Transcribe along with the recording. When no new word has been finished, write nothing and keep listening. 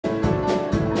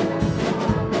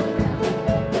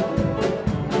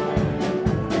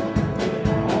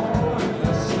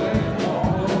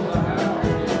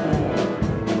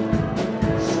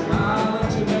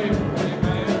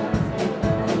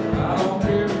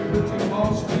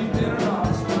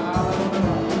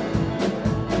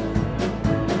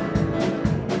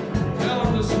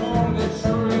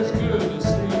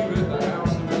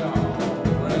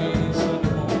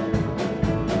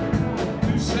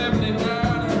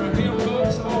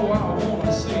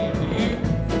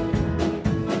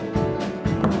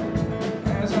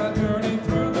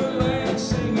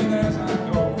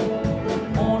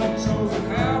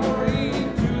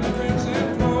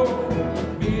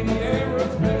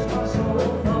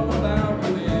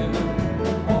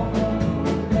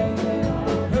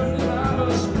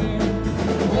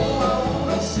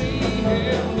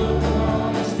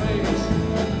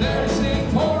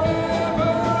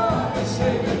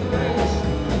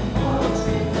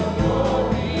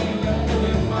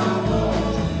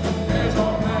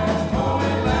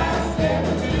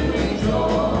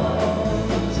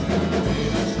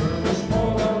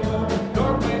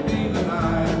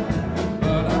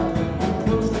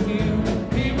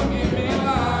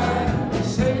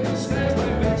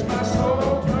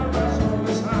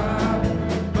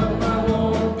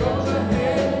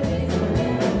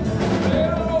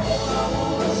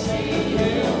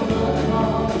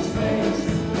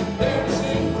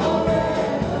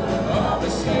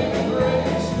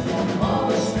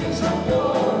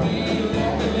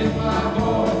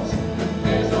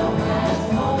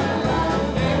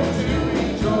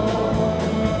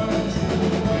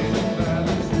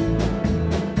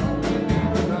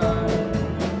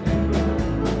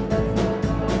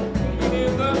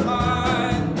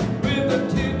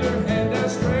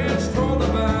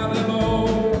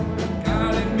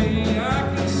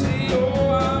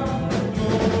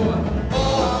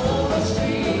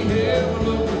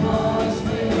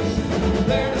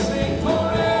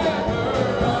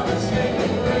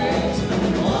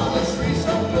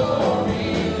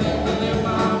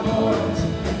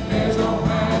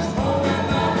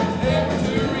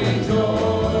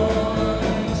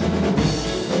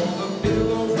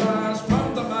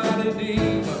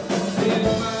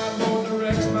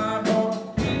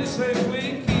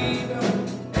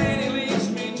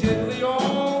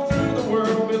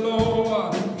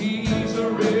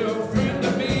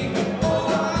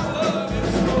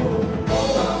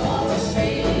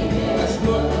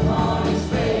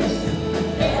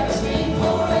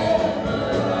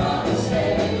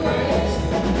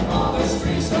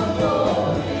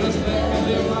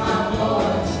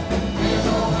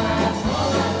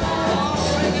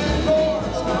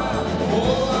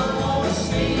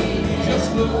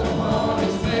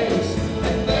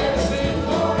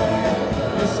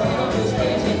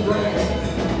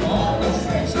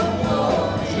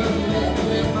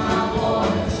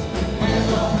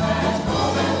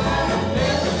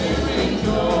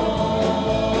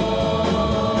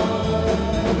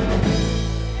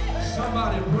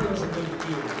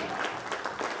children.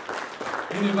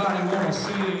 Anybody want to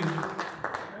sing?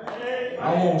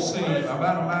 I won't sing. As a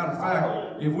matter of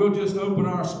fact, if we'll just open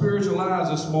our spiritual eyes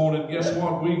this morning, guess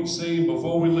what? We can sing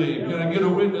before we leave. Can I get a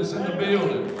witness in the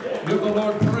building? Give the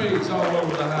Lord praise all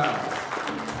over the house.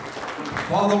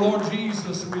 Father, Lord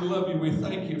Jesus, we love you. We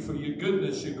thank you for your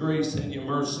goodness, your grace, and your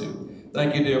mercy.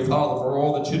 Thank you, dear Father, for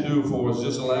all that you do for us,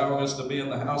 just allowing us to be in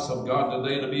the house of God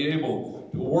today, to be able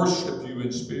to worship you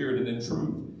in spirit and in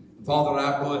truth. Father,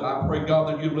 I pray, God,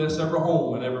 that you bless every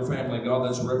home and every family, God,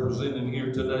 that's represented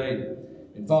here today.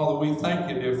 And Father, we thank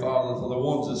you, dear Father, for the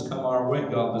ones that's come our way,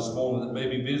 God, this morning that may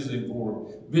be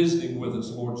visiting with us,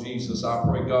 Lord Jesus. I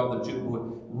pray, God, that you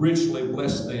will richly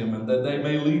bless them and that they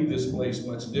may leave this place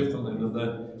much differently than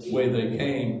the way they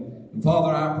came. And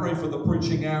Father, I pray for the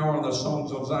preaching hour and the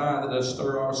songs of Zion that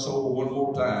stir our soul one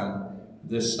more time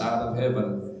this side of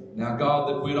heaven. Now, God,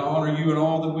 that we'd honor you in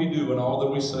all that we do and all that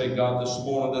we say, God, this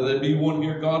morning, that there be one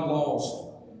here, God, lost,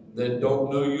 that don't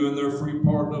know you in their free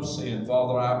pardon of sin.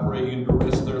 Father, I pray you to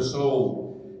rest their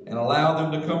soul and allow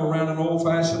them to come around an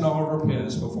old-fashioned hour of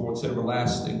repentance before it's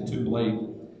everlasting too late.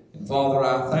 And Father,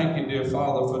 I thank you, dear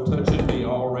Father, for touching me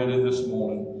already this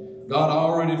morning. God, I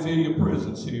already feel your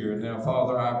presence here. And now,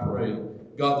 Father, I pray,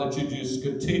 God, that you just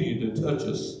continue to touch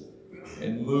us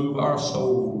and move our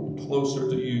soul closer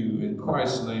to you. In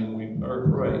Christ's name we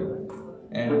pray.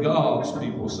 And God's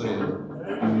people said,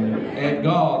 and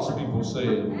God's people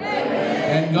said,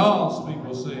 and God's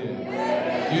people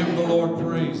said, give the Lord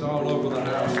praise all over the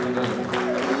house today.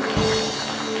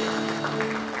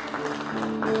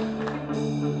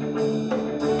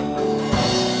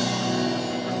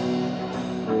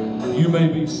 You may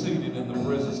be seated in the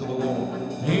presence of the Lord.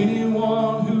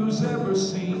 Anyone who's ever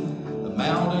seen the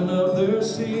mountain of their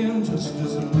sin just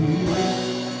disappear,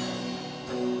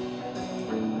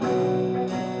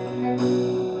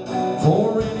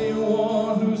 for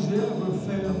anyone who's ever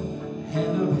felt the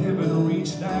hand of heaven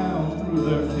reach down through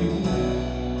their feet,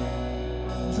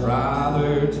 dry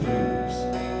their tears.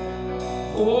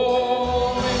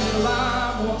 Oh, any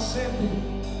life once empty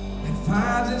that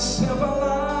finds itself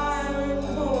alive and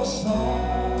full of song,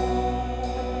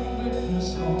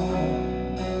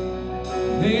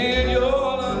 then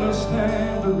you'll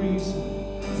understand the reason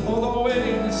for the way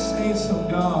the saints of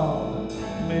God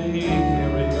may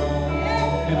carry on.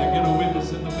 Can I get a witness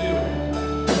in the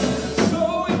building? So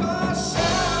if I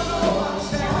shout, oh, I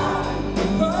shout,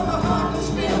 from the heart that's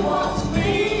been once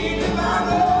clean. If I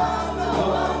run,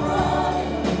 oh, I'm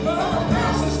running, from the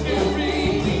past that's been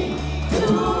redeemed, to a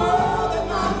world that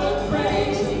might look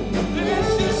crazy,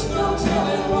 there's just no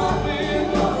telling what we're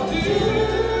gonna do.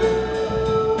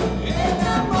 In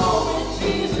that moment,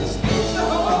 Jesus gets a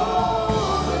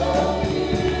hold of you.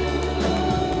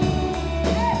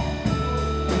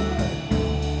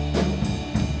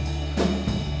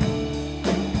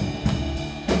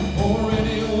 For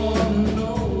anyone who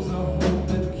knows the hope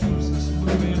that keeps us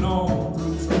moving on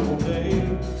through troubled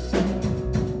days,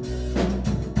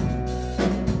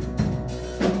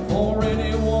 for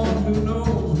anyone who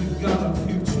knows we've got a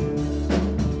future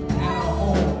and a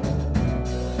home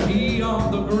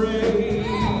beyond the grave.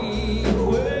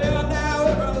 Well, now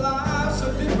every life's a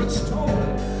different story,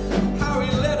 how he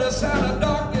led us out of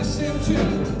darkness into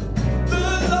the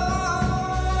light.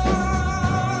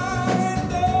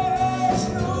 There's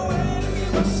no way to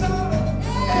give us all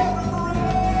every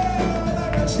breath,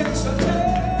 every chance to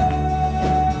testify.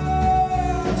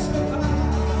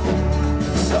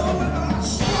 So if I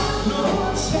shout, no,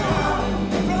 I'm shouting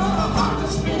from a heart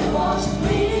that's been washed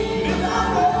clean. If I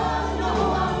run, no,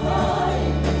 I'm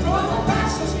running from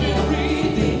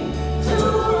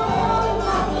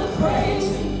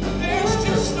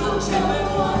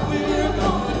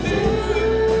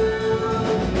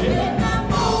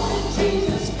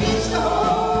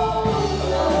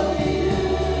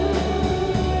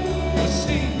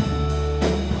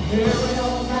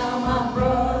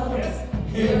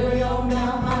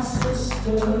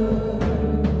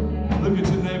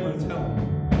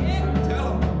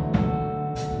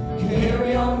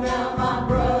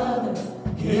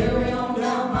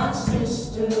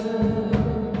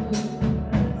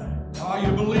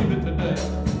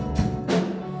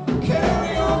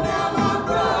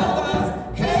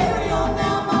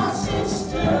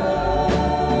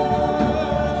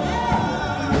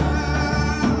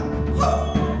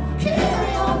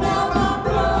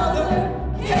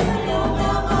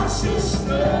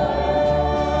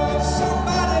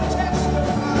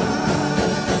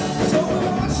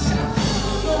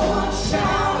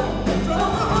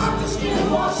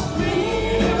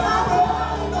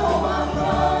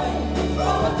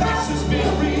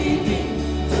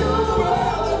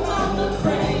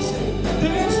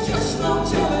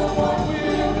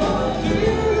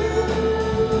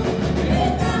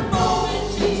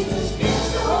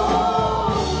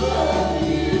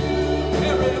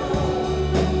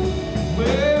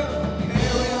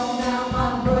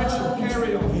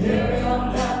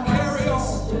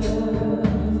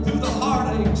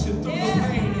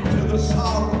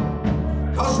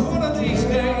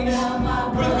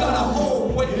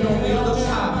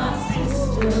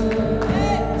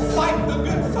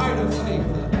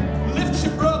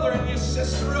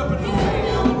sister up in the faith.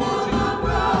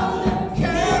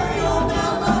 Carry on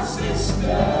now, my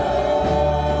sister.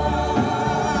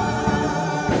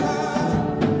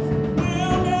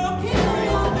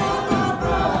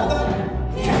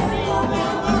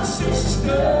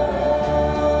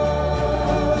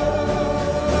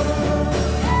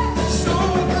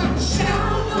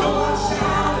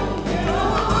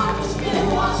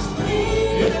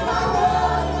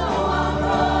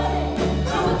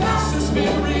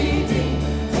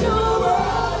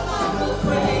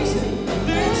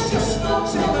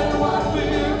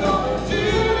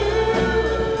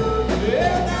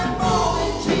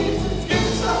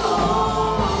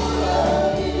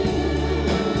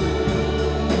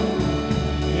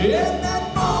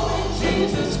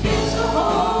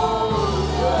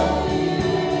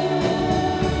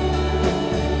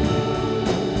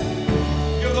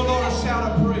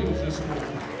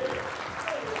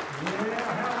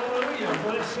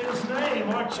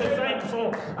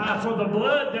 For the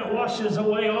blood that washes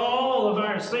away all of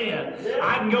our sin.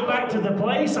 I can go back to the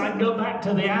place, I can go back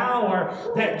to the hour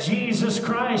that Jesus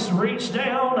Christ reached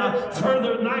down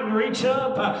further than I can reach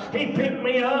up. He picked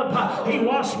me up, He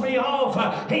washed me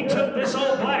off, He took this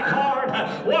old black heart,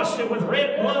 washed it with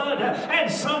red blood,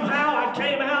 and somehow I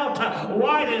came out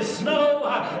white as snow.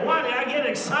 Why did I get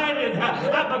excited?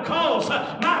 Because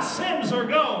my sins are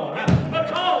gone,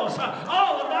 because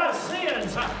all of my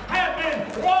sins have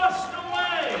been washed away.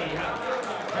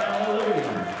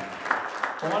 Hallelujah.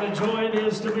 What a joy it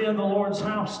is to be in the Lord's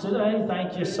house today.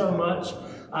 Thank you so much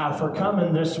for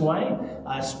coming this way,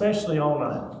 especially on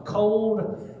a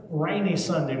cold, rainy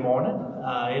Sunday morning.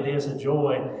 It is a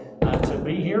joy to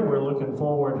be here. We're looking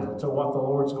forward to what the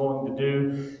Lord's going to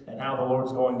do and how the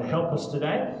Lord's going to help us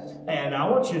today. And I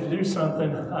want you to do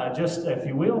something, just if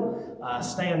you will,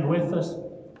 stand with us.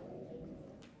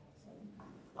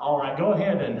 All right, go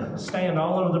ahead and stand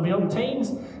all over the building.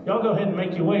 Teens, y'all go ahead and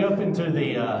make your way up into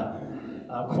the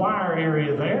choir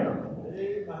area there.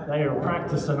 They are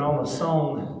practicing on a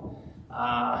song.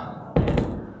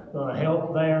 Going to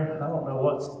help there. I don't know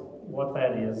what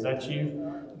that is. Is that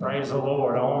you? Praise the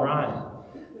Lord. All right.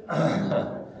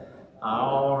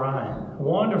 All right.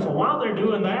 Wonderful. While they're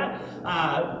doing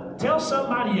that, tell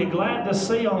somebody you're glad to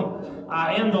see them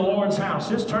in the Lord's house.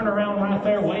 Just turn around right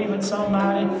there, wave at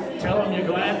somebody. Tell them you're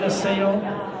glad to see them.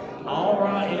 All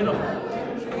right.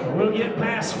 We'll get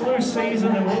past flu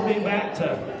season and we'll be back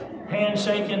to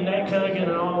handshaking, neck hugging,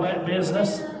 and all that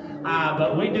business.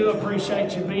 But we do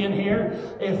appreciate you being here.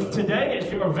 If today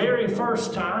is your very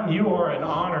first time, you are an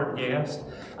honored guest.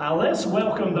 Let's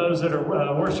welcome those that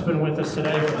are worshiping with us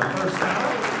today for the first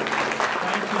time.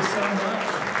 Thank you so much.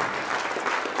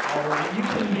 All right, you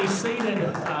can be seated.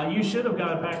 You should have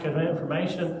got a packet of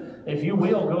information. If you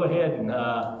will, go ahead and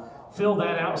fill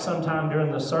that out sometime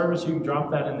during the service. You can drop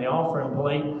that in the offering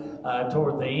plate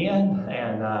toward the end.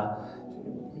 And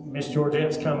Miss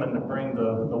Georgette's coming to bring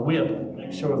the whip.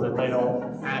 Make sure that they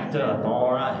don't act up.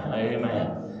 All right.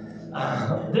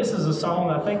 Amen. This is a song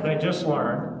I think they just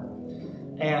learned.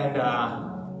 And,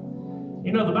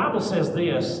 you know, the Bible says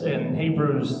this in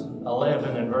Hebrews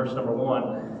 11 and verse number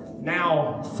 1.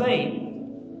 Now, faith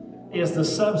is the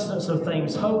substance of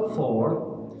things hoped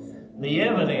for, the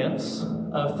evidence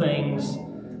of things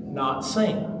not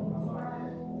seen.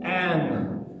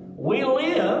 And we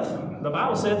live, the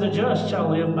Bible said the just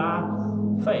shall live by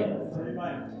faith.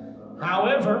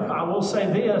 However, I will say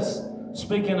this,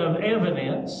 speaking of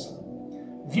evidence,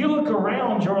 if you look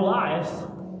around your life,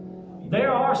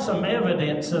 there are some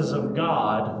evidences of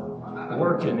God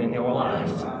working in your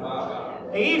life.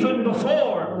 Even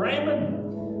before,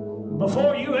 Raymond,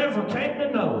 before you ever came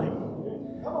to know Him,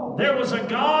 there was a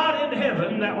God in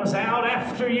heaven that was out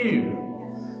after you.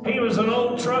 He was an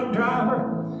old truck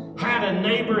driver, had a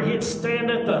neighbor he'd stand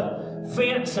at the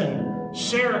fence and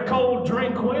share a cold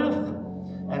drink with,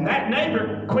 and that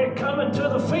neighbor quit coming to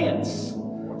the fence.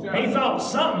 He thought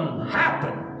something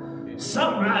happened.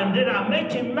 Something, did I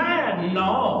make him mad?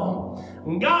 No.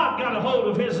 God got a hold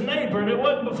of his neighbor, and it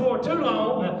wasn't before too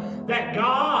long that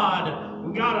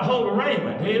God got a hold of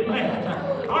Raymond.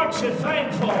 Amen. Aren't you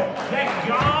thankful that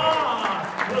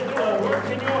God will do a work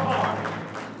in your heart?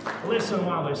 Listen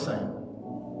while they sing.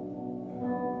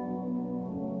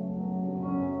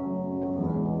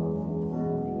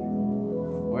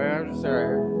 Where's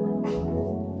Sarah?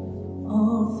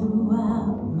 All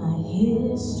throughout my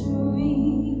history,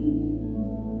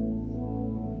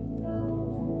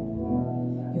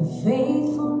 your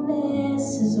faithfulness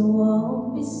has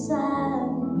walked beside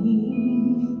me.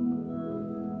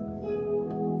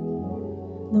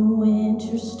 The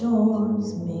winter storms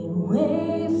made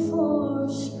way for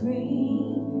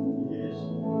spring.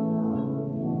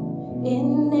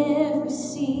 in every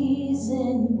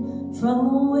season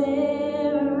from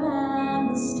where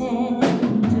I'm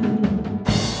standing.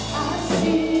 I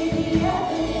see the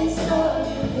evidence of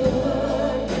your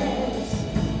goodness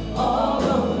all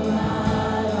over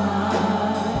my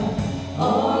life,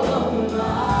 all over my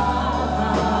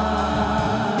life.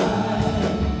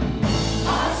 I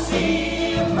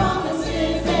see your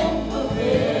promises and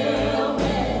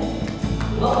fulfillment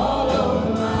all over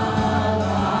my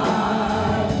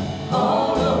life,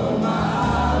 all over my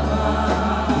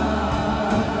life.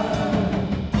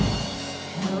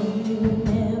 Help me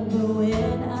remember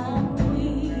when I'm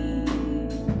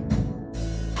weak.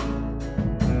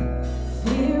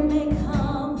 Fear may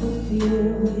come, but fear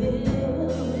will leave.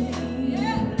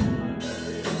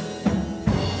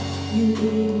 You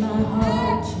lead my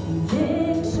heart to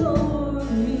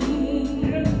victory.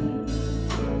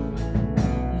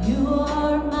 You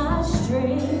are my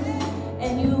strength,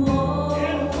 and you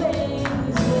always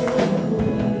will be.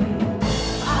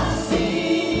 I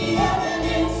see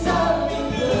evidence of your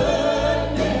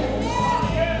goodness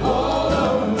all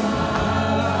over my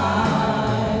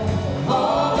life,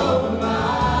 all over my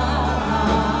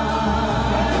life.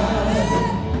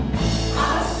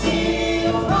 I see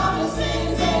your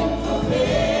promises and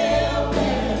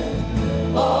fulfillment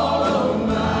all over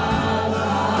my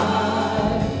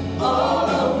life, all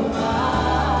over my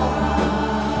life.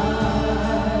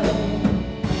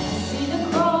 I see the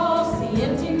cross, the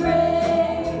empty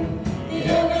grave, the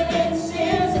evidence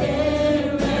is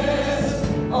endless.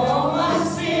 All my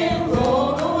sin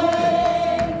rolled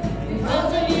away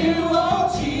because of you, oh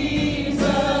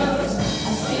Jesus.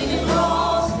 I see the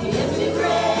cross, the empty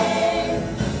grave,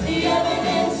 the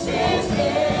evidence is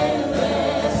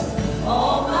endless.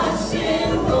 All my sin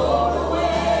rolled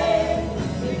away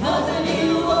because of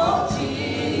you, oh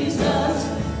Jesus.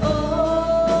 Oh,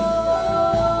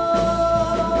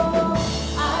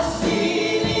 I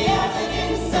see the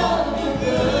evidence of your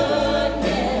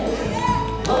goodness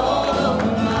all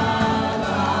over my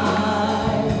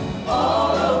life,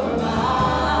 all over my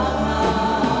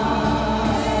life.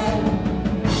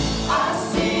 I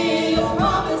see your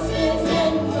promises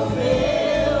and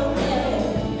fulfillment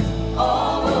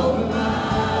all over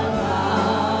my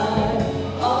life,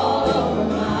 all over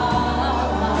my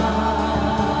life.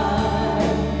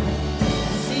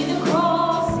 I see the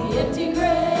cross, the empty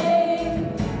grave,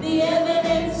 the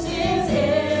evidence is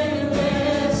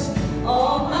endless.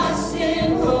 All my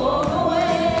sin rolled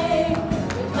away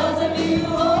because of you,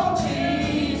 oh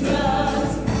Jesus.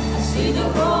 I see the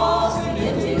cross, the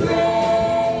empty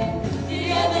grave, the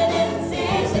evidence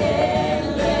is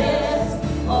endless.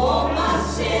 All my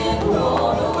sin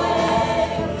rolled away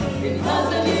because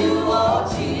of you, oh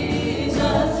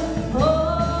Jesus.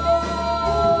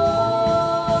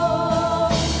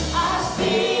 I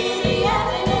see the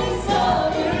evidence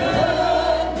of your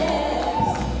goodness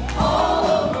all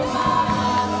over my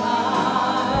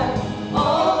life,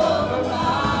 all over my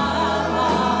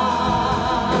life.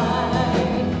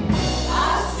 I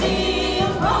see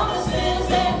your promises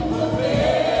and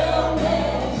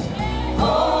fulfillment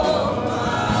all over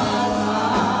my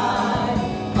life,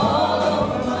 all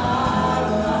over my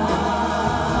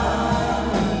life.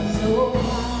 So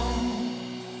why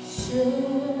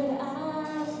should I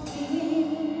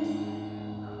fear?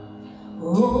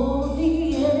 Oh, the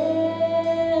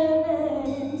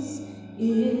evidence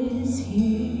is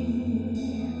here.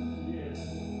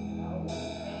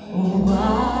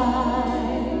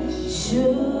 Why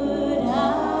should I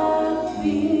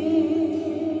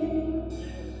fear?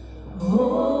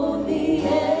 Oh, the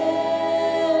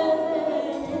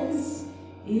evidence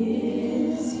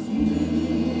is here.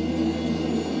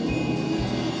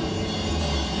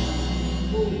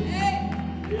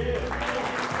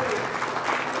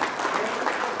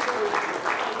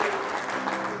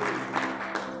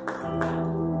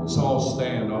 Let's all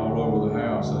stand all over the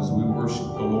house as we worship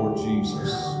the Lord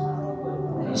Jesus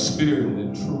in spirit and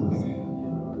in truth.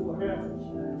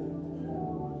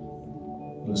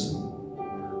 Listen.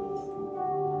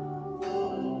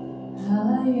 I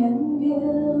am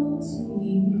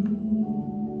guilty,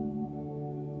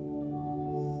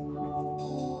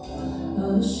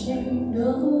 ashamed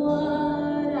of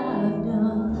what I've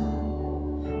done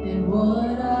and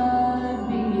what I've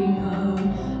become.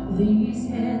 These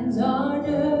hands are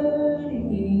dirty.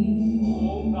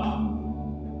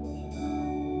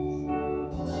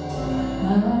 I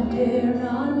dare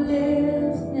not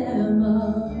lift them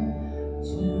up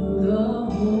to the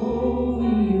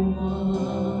Holy One.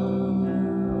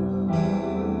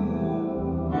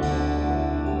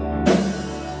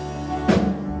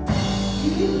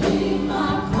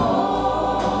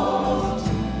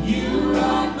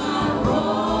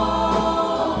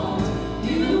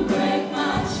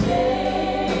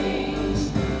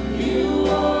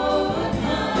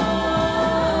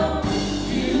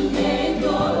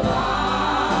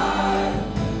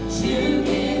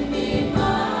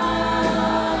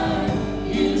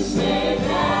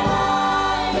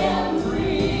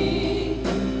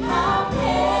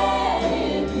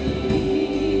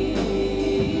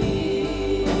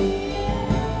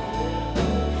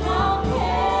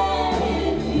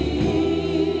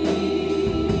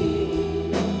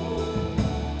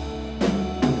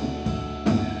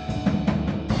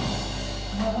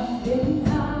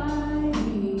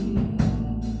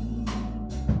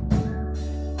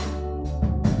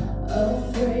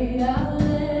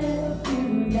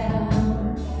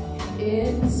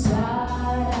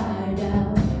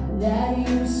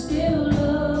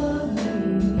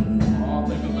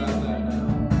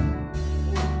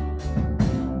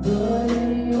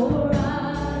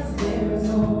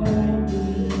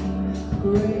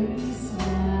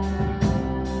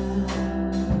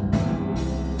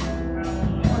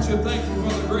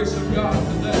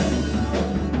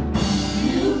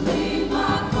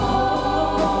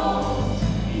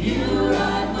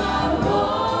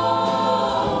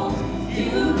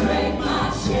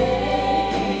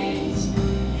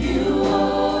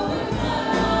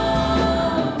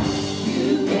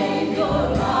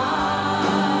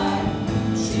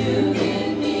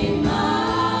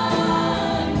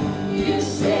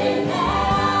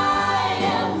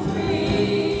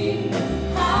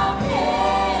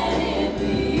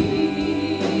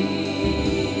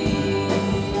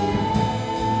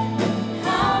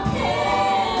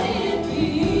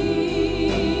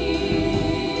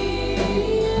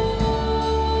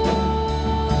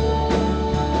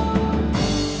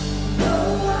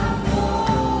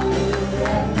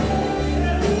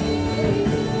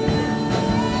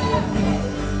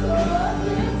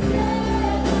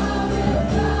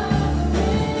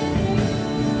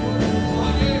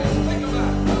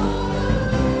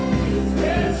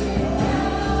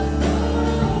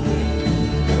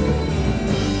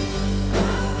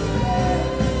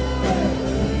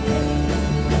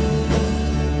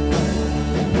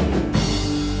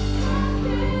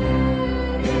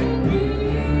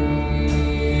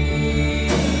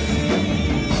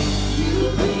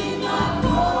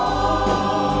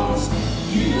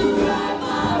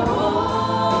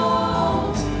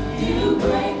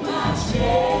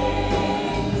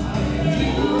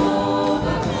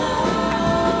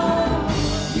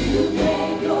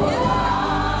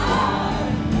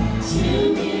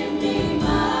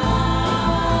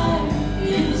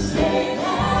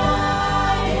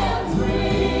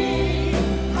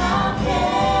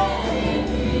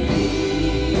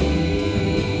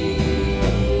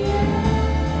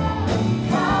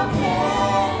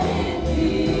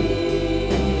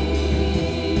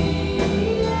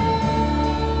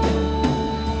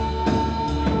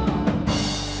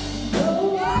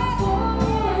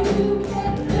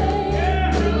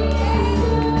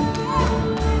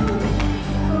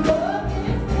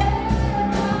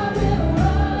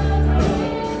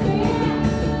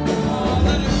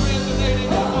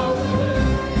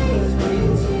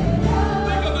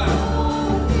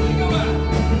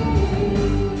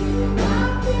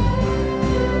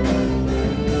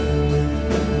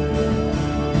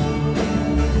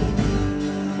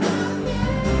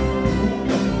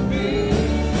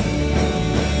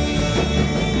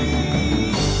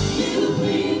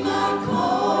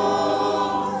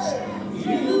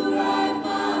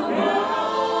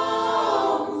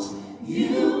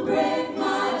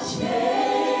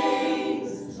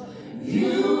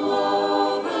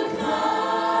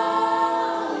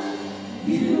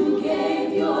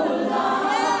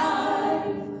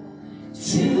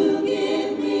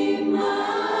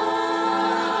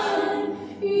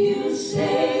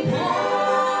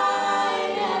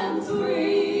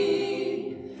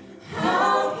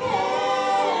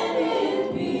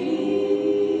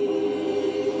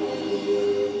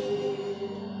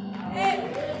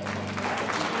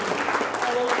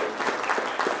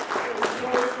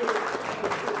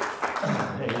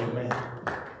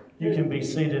 You can be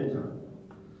seated.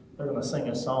 They're going to sing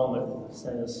a song that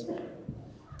says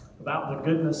about the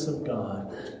goodness of God.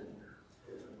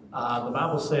 The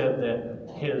Bible said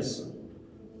that His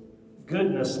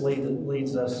goodness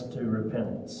leads us to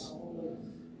repentance.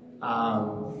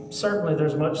 Certainly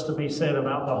there's much to be said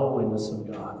about the holiness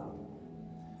of God.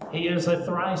 He is a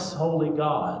thrice holy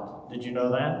God. Did you know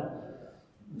that?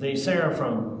 The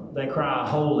seraphim, they cry,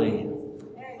 holy,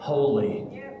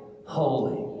 holy,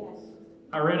 holy.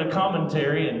 I read a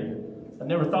commentary, and I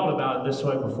never thought about it this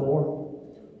way before.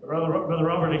 Brother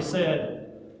Robert, he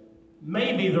said,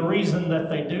 maybe the reason that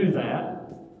they do that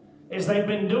is they've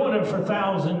been doing it for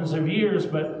thousands of years,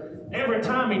 but every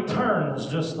time He turns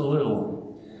just a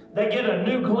little, they get a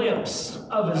new glimpse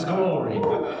of His glory.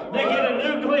 They get a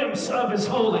new glimpse of His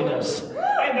holiness.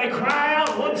 And they cry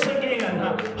out once again,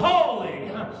 holy,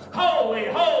 holy,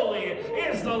 holy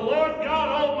is the Lord God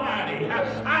Almighty.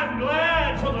 I'm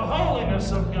glad for the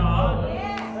holiness of God.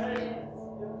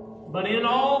 But in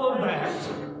all of that,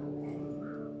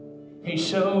 He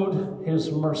showed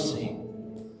His mercy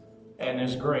and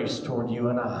His grace toward you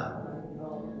and I.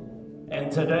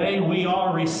 And today we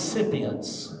are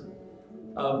recipients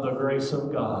of the grace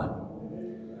of God.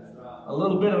 A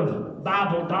little bit of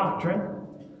Bible doctrine.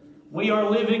 We are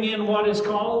living in what is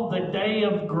called the day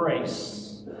of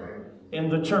grace in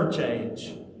the church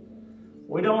age.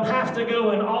 We don't have to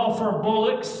go and offer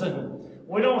bullocks, and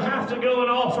we don't have to go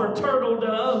and offer turtle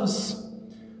doves.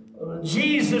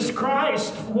 Jesus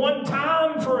Christ, one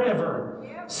time forever,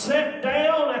 sat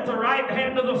down at the right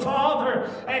hand of the Father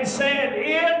and said,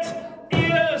 "It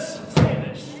is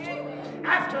finished."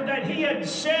 After that He had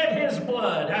shed His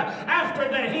blood, after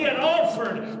that He had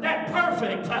offered that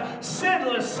perfect,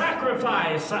 sinless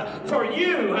sacrifice for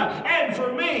you and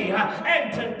for me,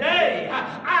 and today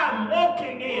I'm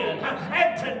walking in,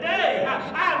 and today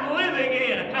I'm living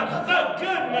in the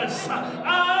goodness of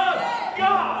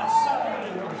God.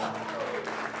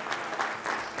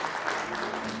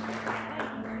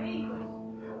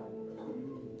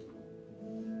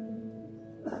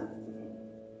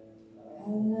 I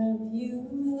love you,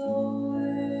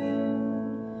 Lord.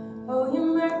 Oh, your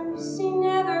mercy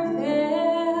never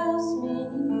fails me.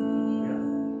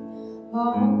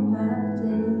 All my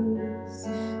days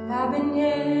I've been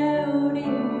held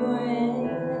in your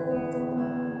hands.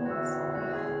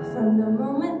 From the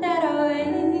moment that I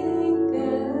wake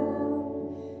up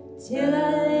till I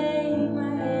lay my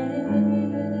head,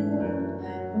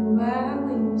 oh, I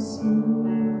will sing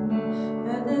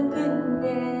of the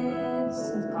goodness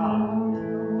of God.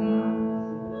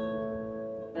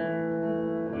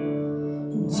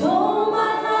 All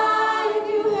my life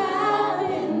you have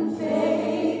been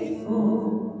faithful.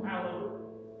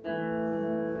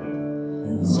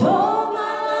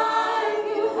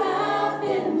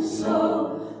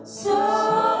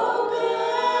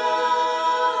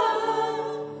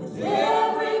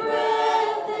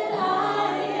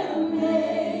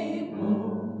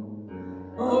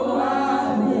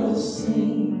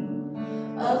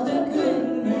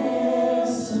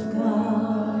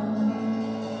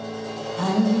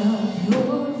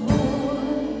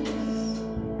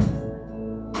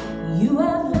 You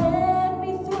have led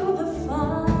me through the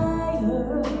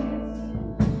fire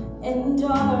and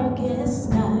darkest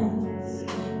nights.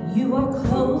 You are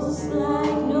close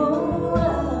like no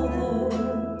other.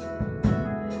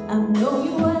 I've known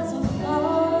you as a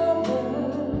father.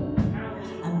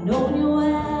 I've known you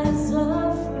as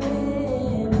a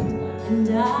friend, and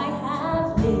I have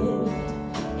lived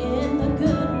in the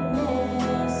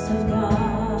goodness of God.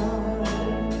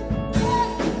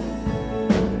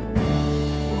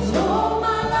 All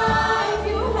my life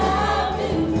you have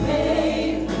been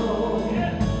faithful.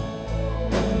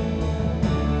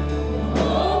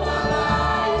 All my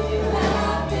life you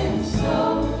have been so,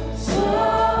 so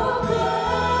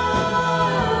good.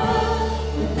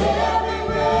 With every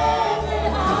breath that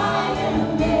I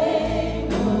am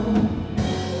able,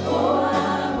 oh,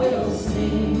 I will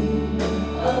sing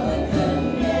of the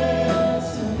goodness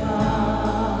of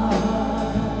God.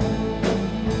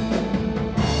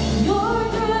 Your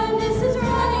goodness is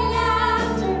running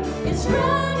after, it's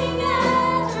running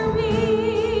after me.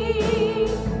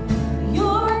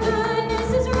 Your goodness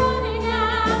is running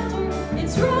after,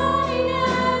 it's running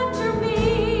after me.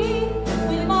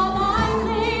 With my life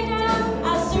laid down, I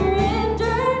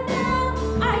surrender now.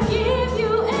 I give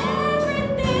you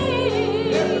everything.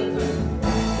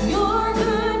 Your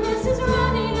goodness is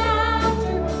running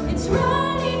after, it's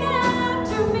running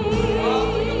after me.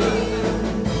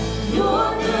 Your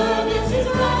goodness is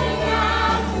running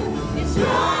after, it's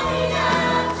running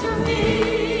after me.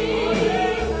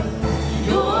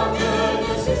 Your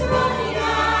goodness is running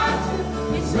after,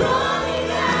 it's running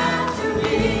after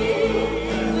me.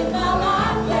 With my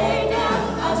life laid down,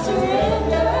 I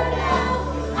surrender now.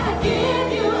 I give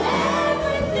you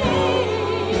everything.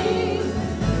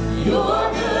 Your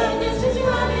goodness is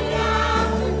running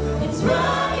after, it's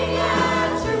running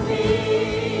after me.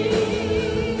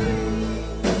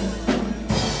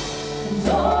 And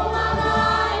all my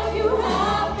life you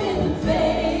have been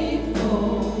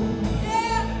faithful.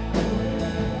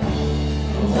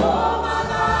 And all my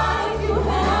life you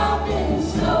have been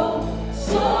so,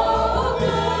 so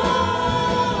good.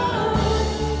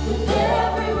 With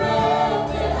every breath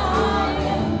that I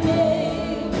am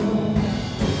able,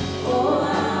 oh,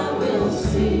 I will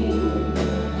sing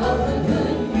of the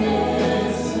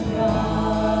goodness of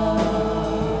God.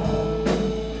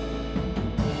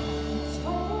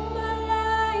 All my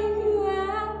life you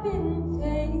have been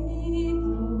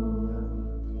faithful.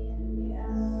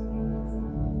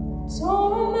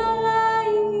 All my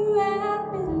life you have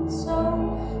been so,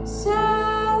 so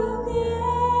good.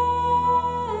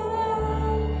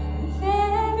 With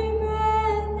every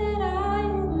breath that I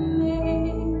am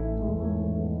able,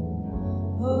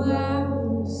 oh, I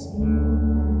will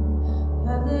sing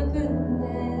of the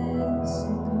goodness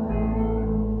of God.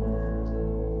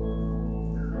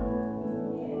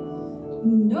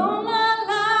 And all my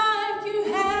life you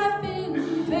have been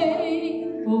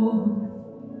faithful.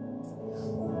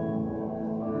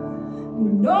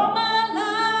 And all my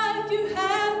life you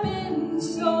have been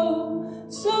so,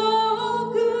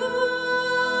 so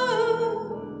good.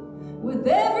 With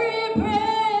every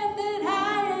breath that I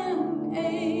am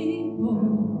able,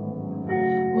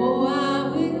 oh, I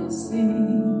will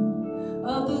sing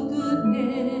of the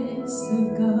goodness of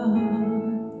God.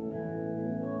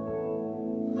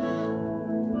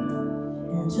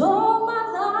 And all my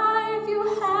life you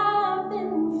have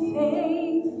been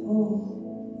faithful.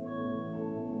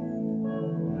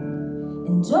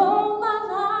 And all my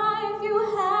life you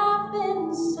have been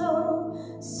so,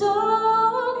 so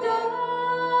good.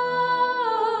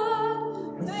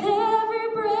 With every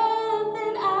breath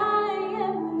that I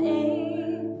am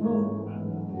able,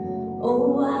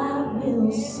 oh, I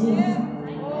will sing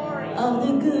of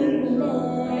the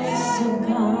goodness of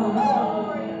God.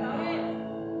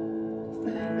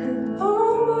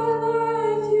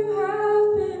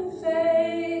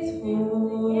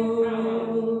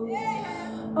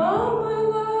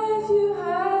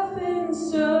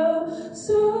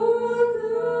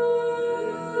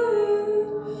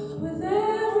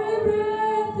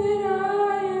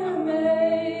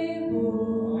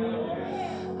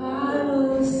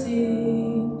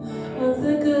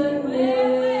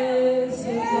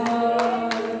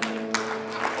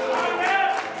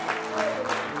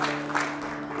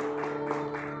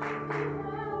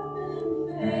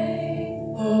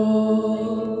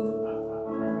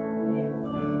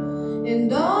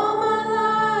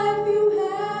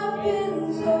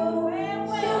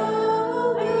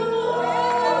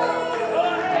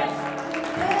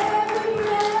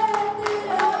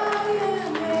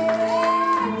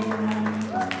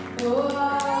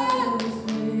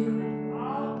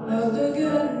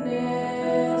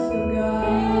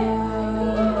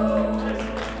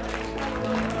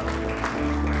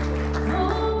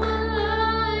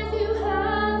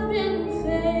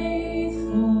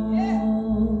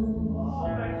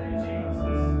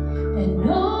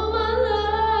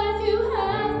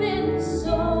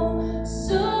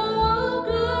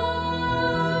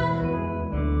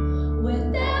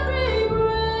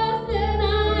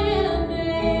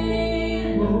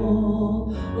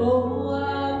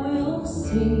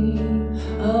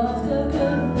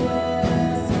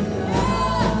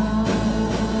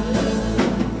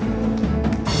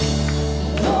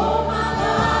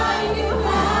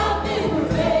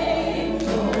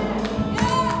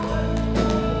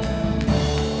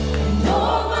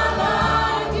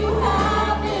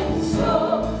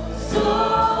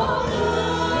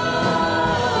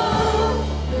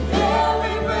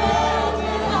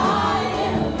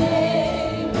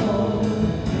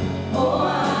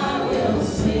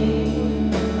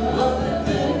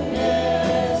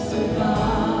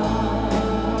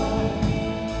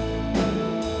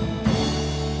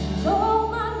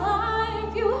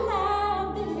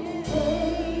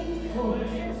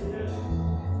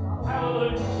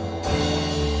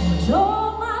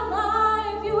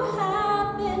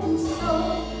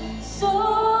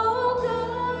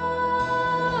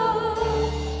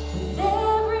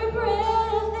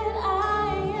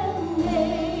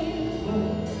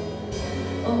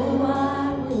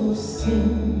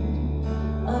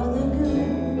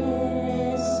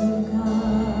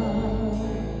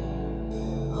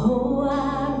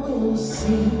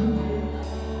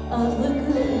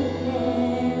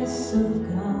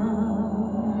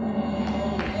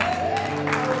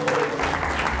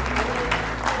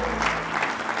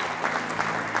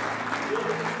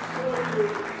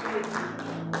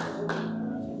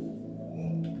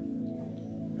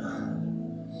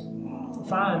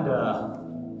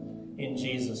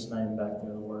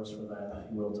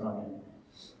 will, Tanya.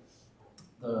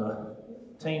 The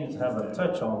teens have a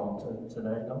touch on them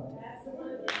today, don't they?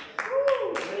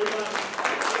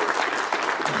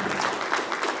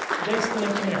 Destiny,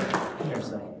 come here. Come here a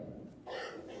second.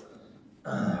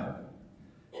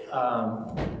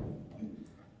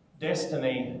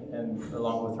 Destiny, and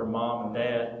along with her mom and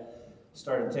dad,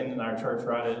 started attending our church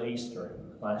right at Easter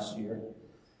last year.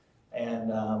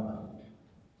 And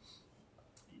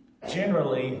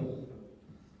generally,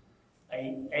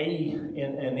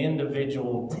 an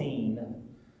individual teen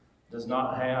does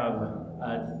not have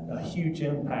a huge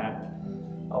impact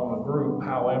on a group.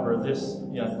 However, this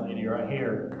young lady right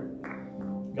here,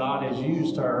 God has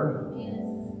used her,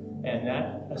 and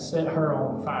that set her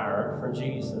on fire for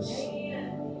Jesus.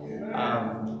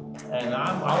 And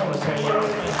I want to tell you,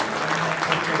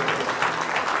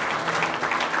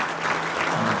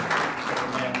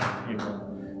 you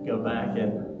can go back,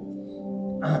 and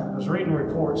I was reading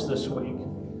reports this week.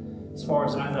 As far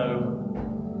as I know,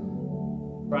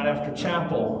 right after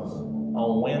chapel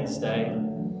on Wednesday,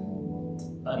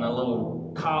 in a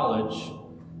little college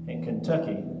in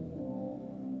Kentucky,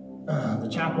 the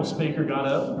chapel speaker got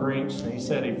up and preached, and he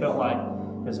said he felt like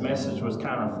his message was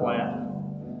kind of flat.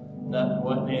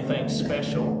 Wasn't anything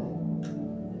special.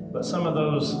 But some of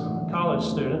those college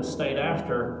students stayed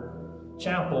after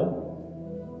chapel,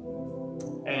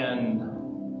 and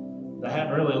they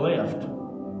hadn't really left.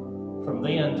 From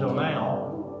then till now,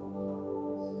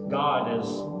 God has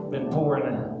been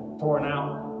pouring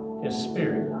out His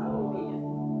Spirit.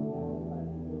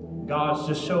 God's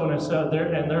just showing us out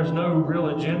there, and there's no real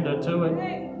agenda to it.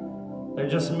 They're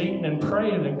just meeting and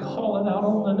praying and calling out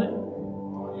on the name.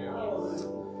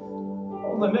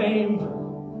 On the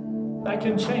name that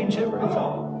can change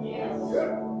everything.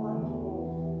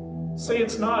 See,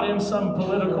 it's not in some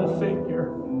political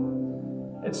figure.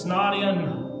 It's not in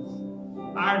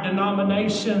our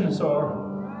denominations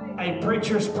or a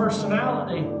preacher's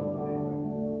personality.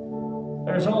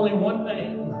 There's only one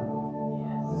name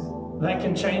that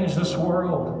can change this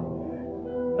world.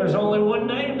 There's only one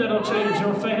name that'll change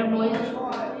your family.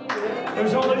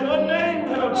 There's only one name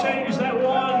that'll change that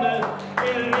one that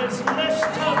is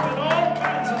messed up in all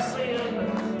kinds of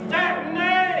sin. That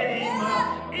name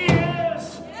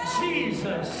is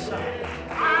Jesus.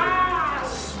 I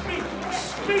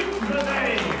speak the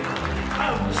name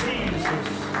of Jesus.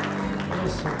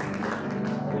 Listen.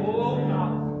 Oh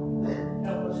God,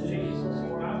 help us, Jesus.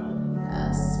 Lord, I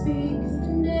speak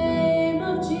the name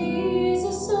of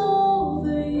Jesus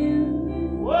over you.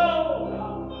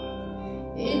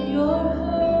 whoa! In your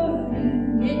hurting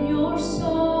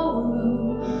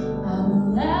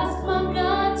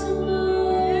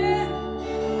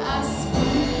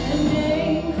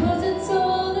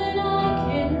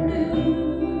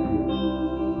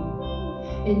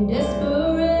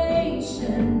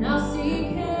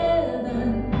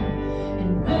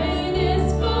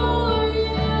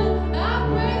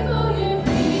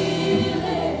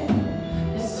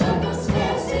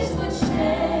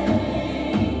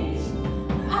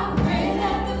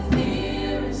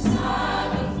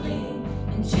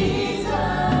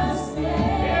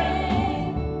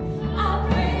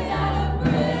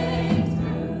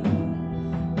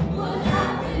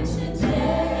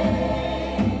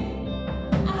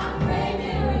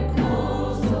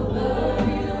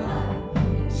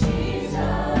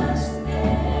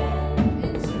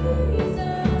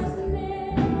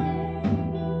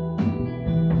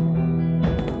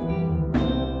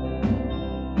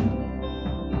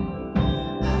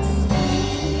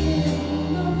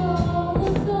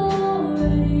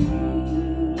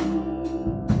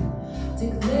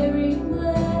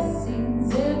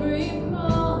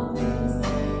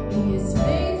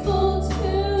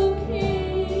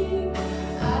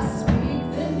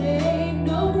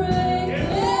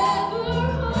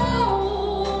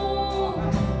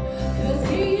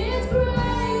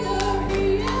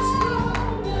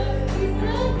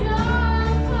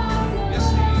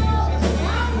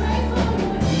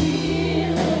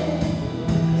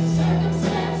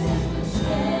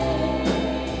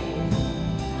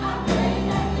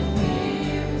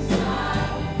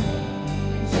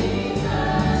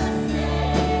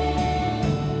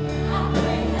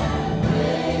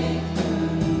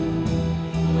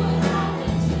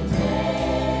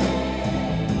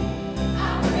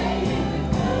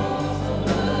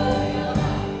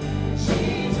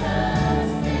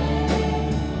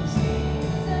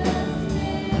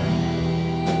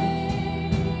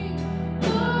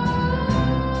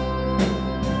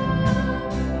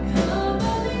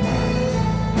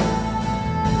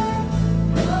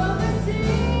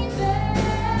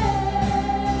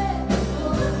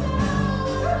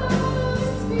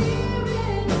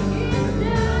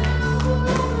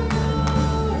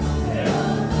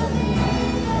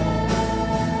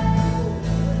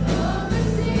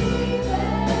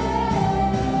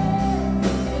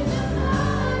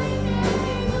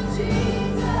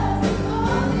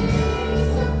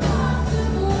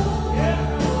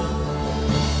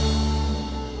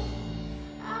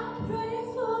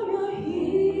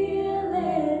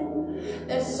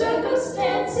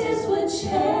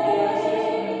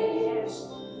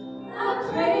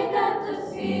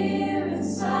fear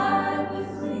inside would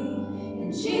flee.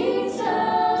 In Jesus'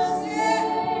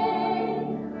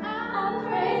 name, I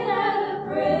pray that a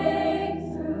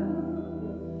breakthrough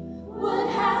would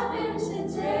happen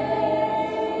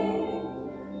today.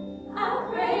 I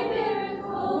pray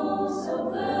miracles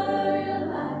over your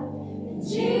life. In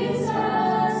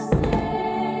Jesus'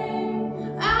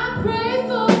 name, I pray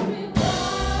for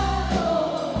revival,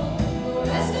 for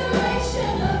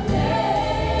restoration of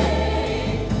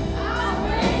faith. I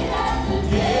pray that the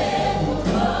dead will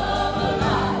come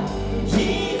alive. In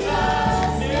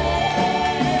Jesus'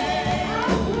 name, I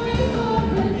pray for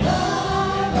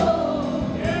revival,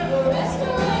 for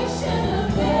restoration of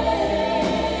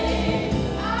faith.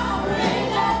 I pray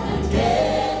that the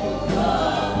dead will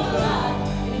come alive.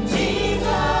 In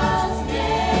Jesus'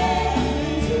 name,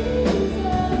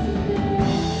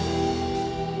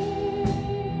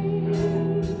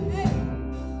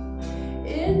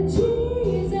 in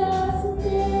Jesus'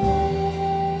 name,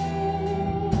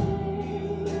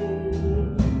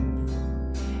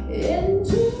 in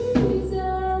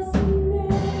Jesus' name.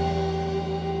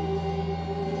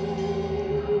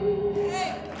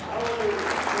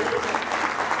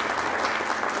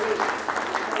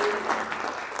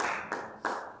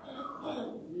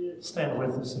 Stand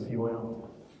with us if you will.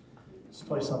 Just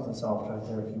play something soft right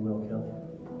there if you will, Kelly.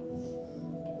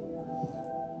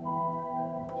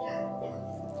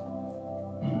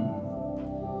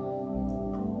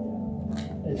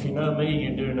 If you know me,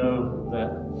 you do know that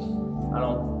I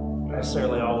don't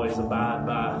necessarily always abide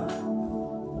by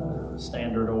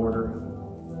standard order.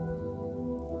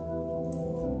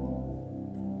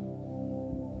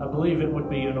 I believe it would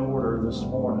be in order this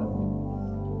morning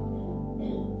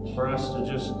for us to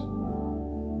just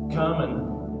come and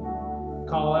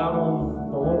call out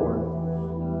on the Lord.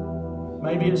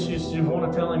 Maybe it's just you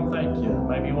want to tell Him thank you.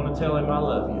 Maybe you want to tell Him I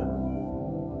love you.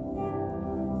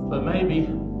 But maybe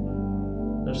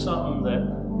there's something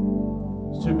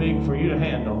that's too big for you to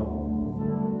handle.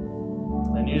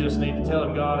 And you just need to tell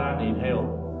Him, God, I need help.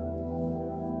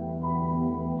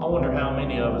 I wonder how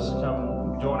many of us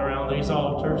come join around these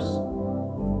altars,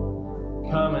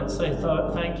 come and say,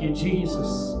 thank you,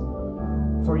 Jesus,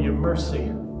 for your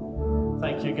mercy.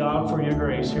 Thank you, God, for your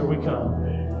grace. Here we come.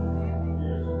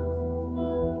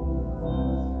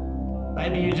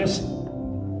 Maybe you just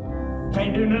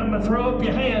can't do nothing but throw up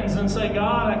your hands and say,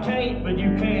 God, I can't, but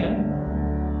you can.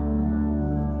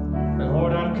 And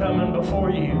Lord, I'm coming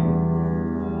before you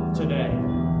today.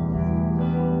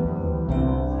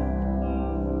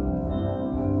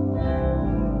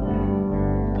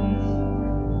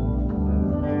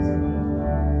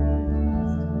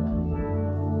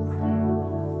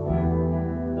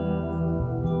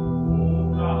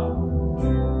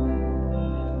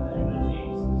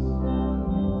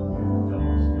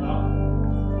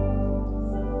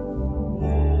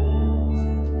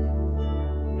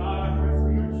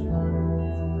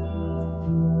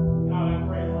 God, I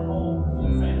pray for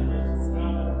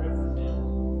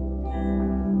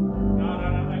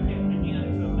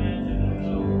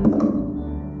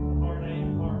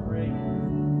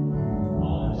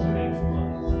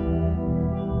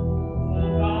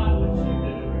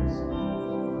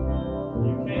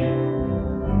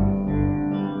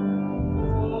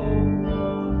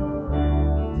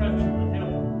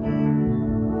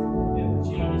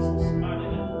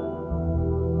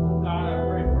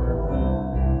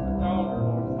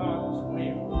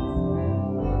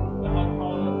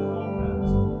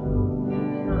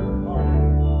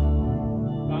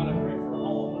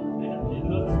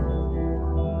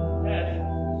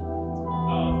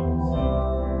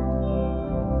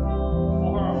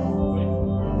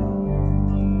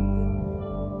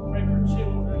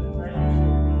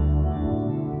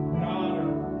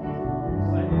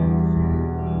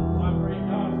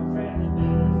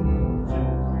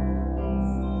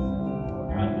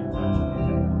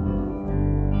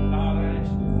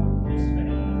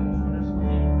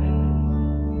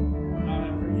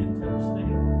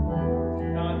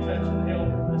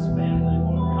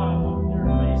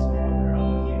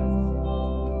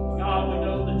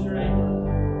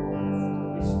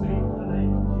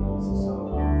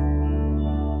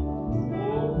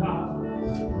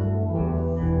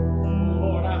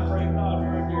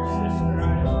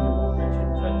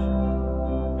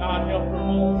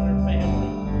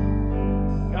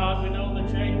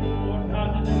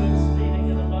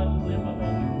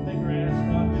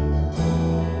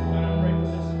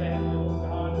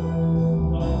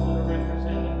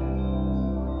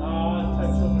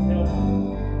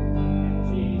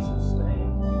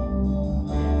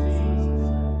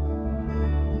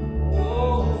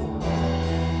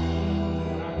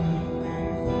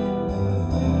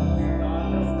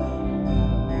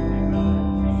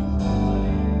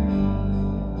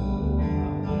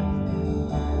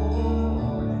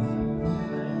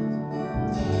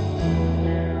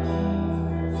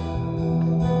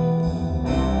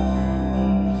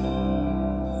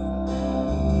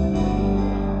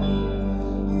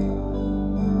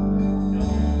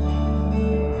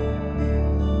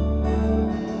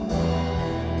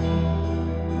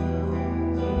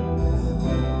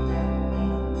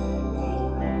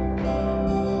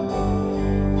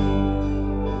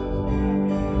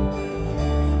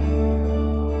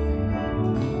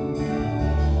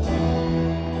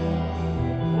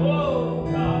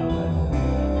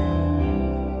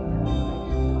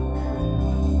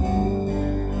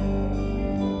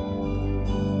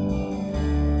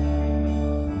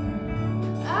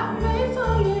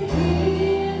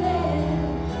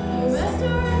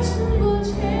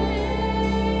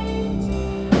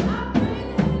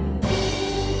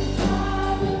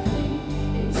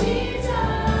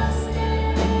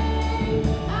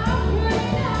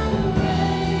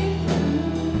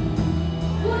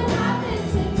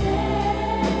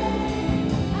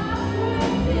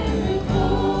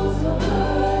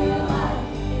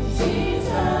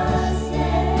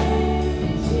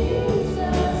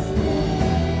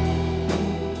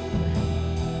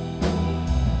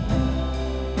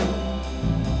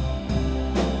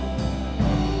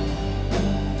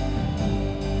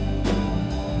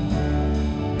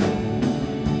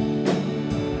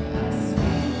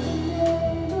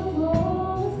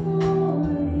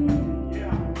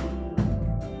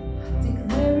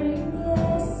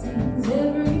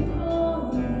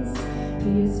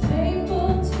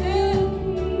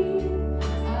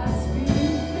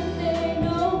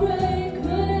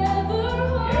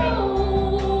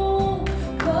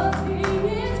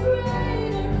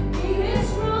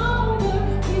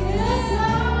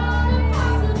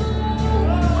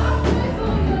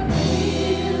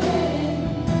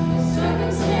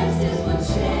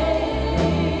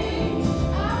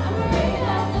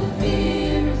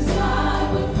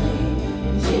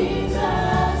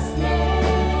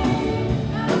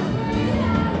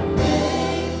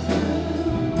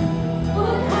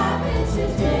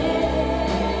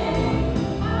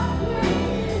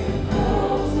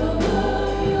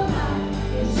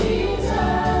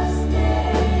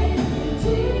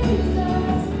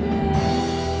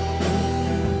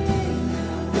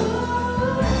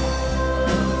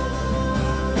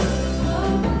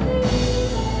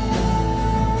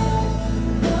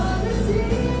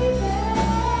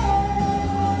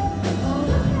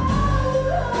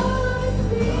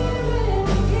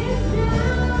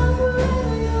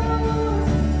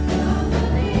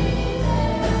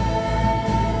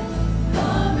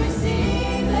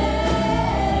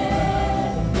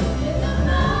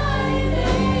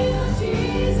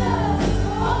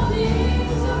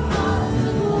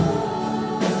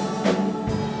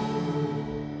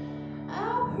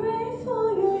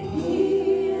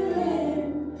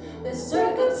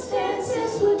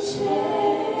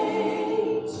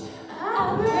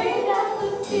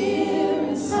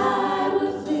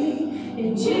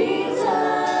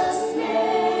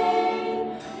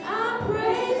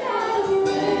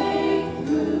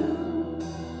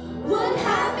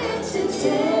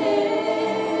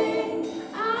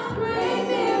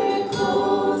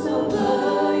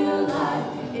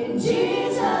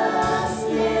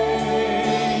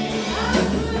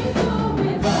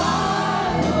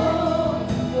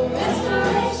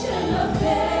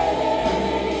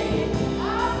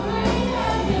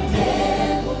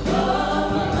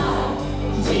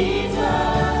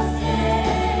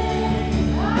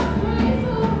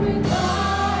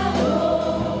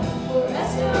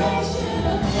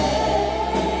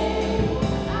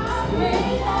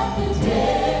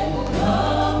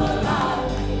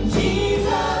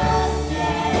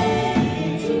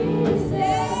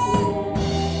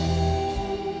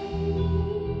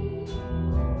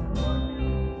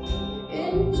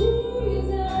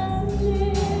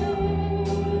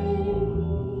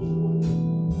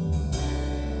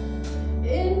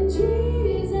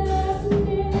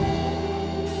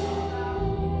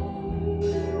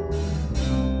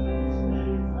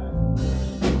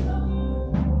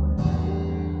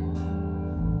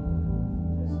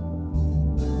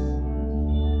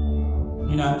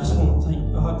I just want to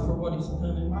thank God for what He's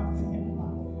done in my family.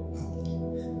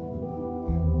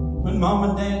 When Mom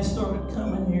and Dad started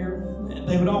coming here,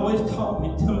 they would always call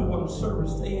me, tell me what a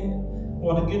service they had,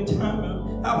 what a good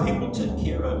time, how people took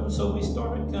care of them. So we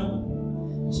started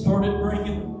coming, started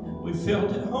bringing. We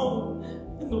felt at home.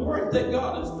 And the work that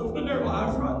God is doing in their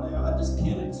life right now, I just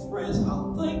can't express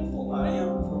how thankful I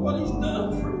am for what He's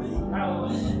done for me.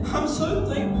 I'm so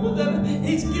thankful that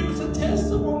He's given us a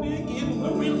testimony again.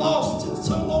 When we lost Him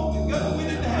so long ago, we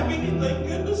didn't have anything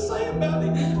good to say about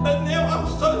Him. But now I'm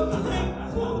so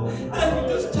thankful that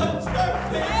He just touched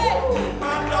our family.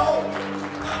 My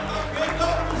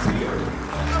goddaughter's here.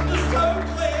 I'm just so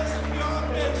blessed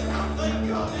beyond measure. I thank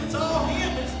God. It's all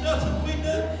Him. It's nothing we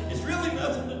do. It's really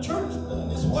nothing the church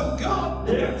does. It's what God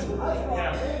does.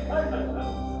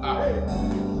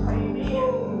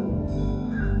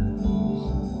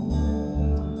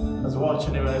 I was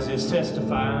watching him as he was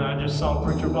testifying, and I just saw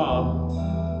Preacher Bob.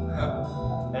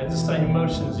 Had the same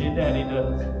emotions your daddy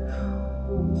does.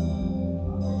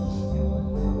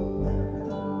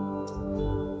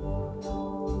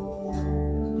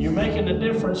 You're making a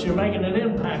difference. You're making an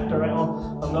impact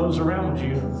on those around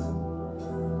you.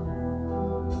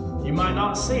 You might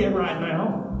not see it right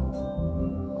now,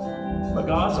 but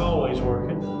God's always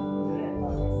working.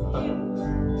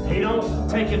 He don't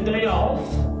take a day off.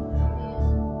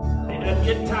 He doesn't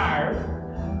get tired,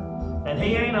 and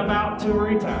He ain't about to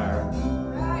retire.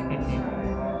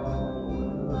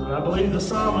 I believe the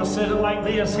psalmist said it like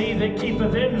this: He that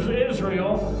keepeth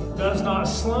Israel does not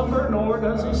slumber, nor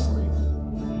does he sleep.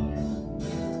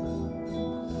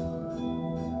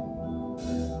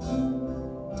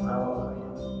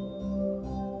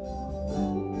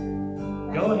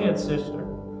 Go ahead, sister.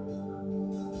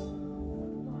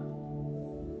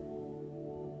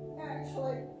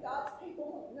 Actually, God's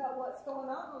people know what's going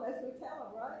on unless we tell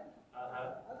them, right?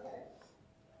 Okay.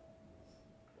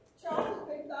 Charles has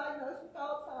been diagnosed with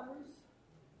Alzheimer's.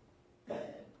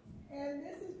 And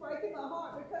this is breaking my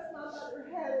heart because my mother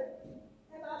had it.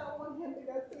 And I don't want him to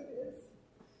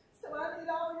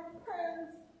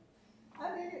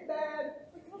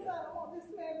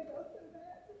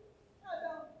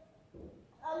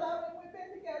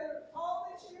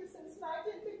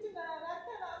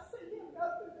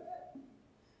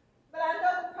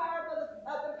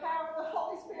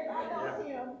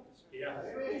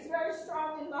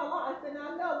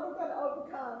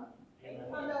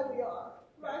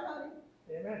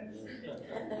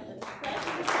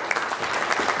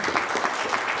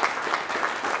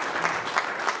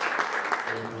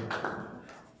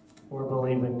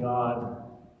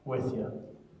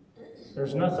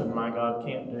There's nothing my God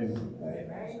can't do.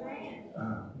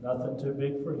 Nothing too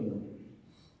big for Him.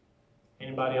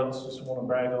 Anybody else just want to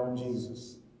brag on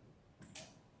Jesus?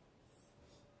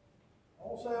 I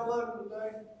want to say I love him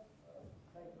today.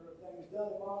 Thank you for everything he's done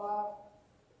in my life.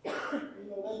 You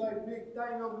know, they made a big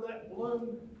thing over that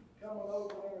balloon coming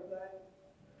over and everything.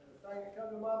 And the thing that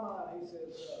come to my mind, he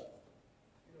says,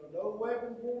 you know, no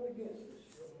weapon formed against us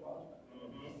shall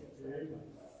prosper.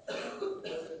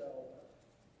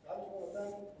 I just want to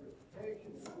thank him for his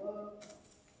protection, his love,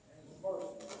 and his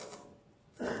mercy.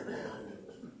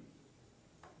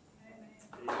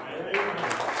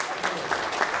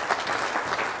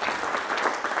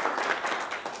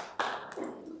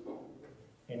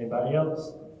 Anybody else?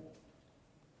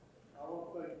 I want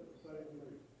to thank you for saving me.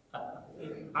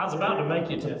 I was about to make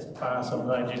you testify, so I'm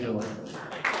glad you're doing it.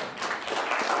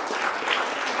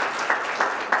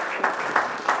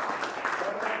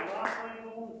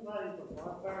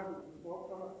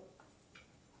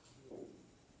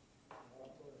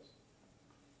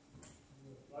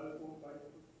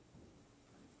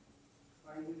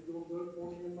 He's doing good for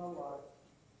me in my life.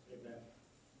 Amen.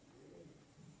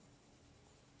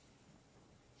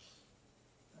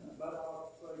 But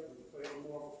I'll say for the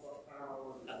more power.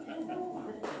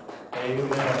 Amen.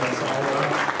 That's all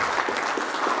right.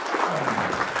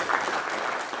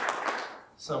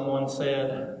 Someone said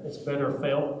it's better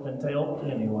felt than told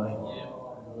anyway.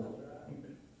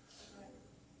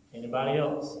 Anybody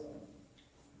else?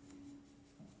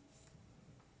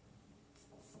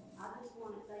 I just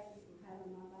want to thank you for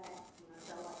having my back when I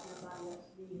felt like nobody else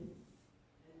did,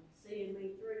 and seeing me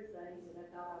through things that I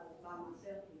thought I was by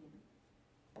myself in.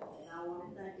 And I want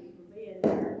to thank you for being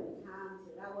there in times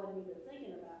that I wasn't even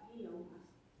thinking about him.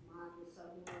 My mind was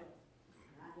somewhere else.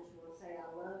 And I just want to say I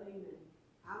love him, and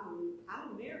I'm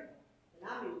a miracle, and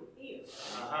I'm in here.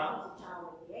 I was a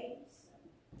child of the 80s,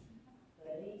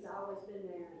 but he's always been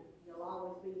there, and he'll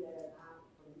always be there.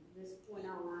 And from this point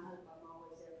on, I hope I'm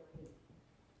always there for him.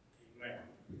 Amen.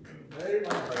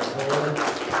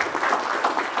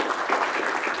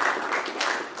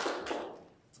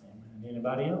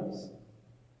 Anybody else?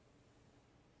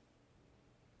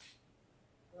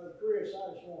 Brother Chris,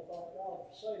 I just want to thank God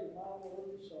for saving my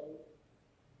little soul.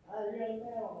 I had a young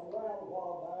man on the round a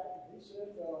while back, and he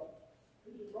said,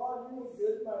 Rod, you're a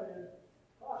good man.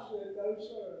 I said, no,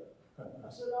 sir. I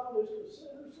said, I'm just a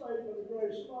sinner saved by the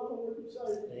grace of my Lord and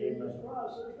Savior, Jesus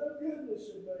Christ. There's no goodness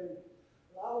in me.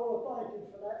 And I want to thank him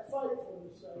for that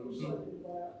faithfulness that he saved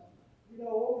about. You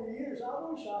know, over the years, I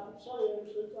wish I could say ever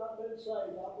since I've been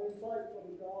saved, I've been faithful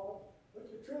to God.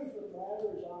 But the truth of the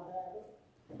matter is I haven't.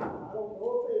 I don't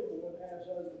know if anyone has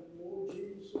other than the Lord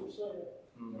Jesus himself.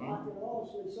 And I can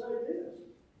honestly say this.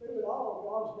 Through it all,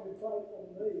 God's been faithful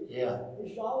to me. Yeah.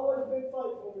 He's always been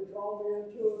faithful to draw me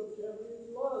into it and tell me he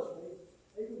loves me,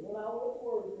 even when I wasn't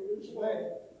worthy of his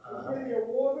love. He gave me a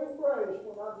warm embrace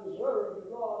when I deserved the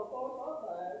rod upon my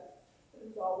back.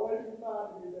 He's always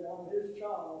reminded me that I'm his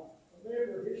child, a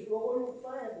member of his royal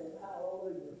family.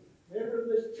 Hallelujah. Member of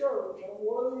this church,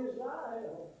 unworthy as I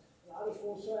am. And I just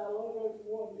want to say I love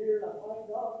everyone here, and I thank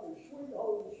God for his sweet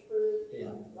Holy Spirit.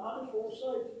 Yeah. And I just want to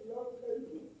say to you young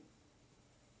people,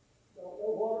 don't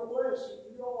know what a blessing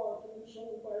you are to this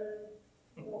old man.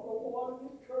 Don't know what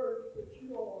an encouragement that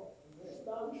you are.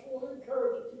 But I just want to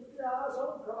encourage you, keep your eyes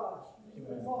on Christ.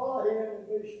 And follow him and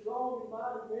be strong and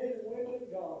mighty men and women in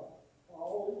God for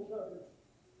all eternity.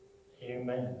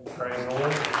 Amen. Praise the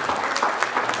Lord.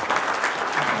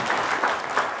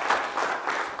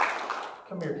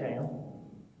 Come here, Cam.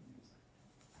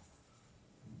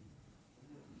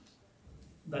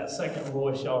 That second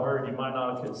voice y'all heard, you might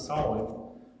not have saw it,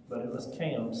 but it was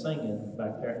Cam singing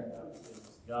back there.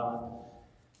 God.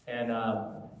 And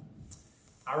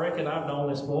I reckon I've known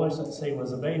this boy since he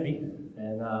was a baby.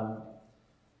 And I've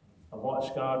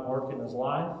watched God work in his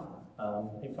life.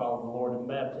 He followed the Lord in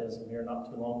baptism here not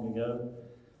too long ago.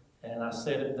 And I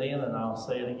said it then and I'll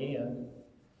say it again.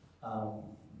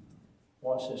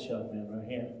 Watch this young man right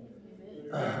here.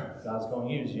 God's going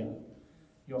to use you.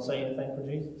 You want to say anything for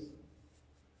Jesus?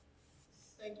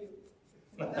 Thank you.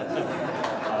 All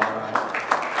right.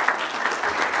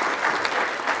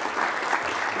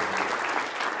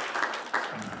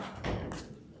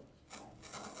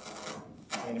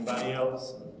 Anybody else?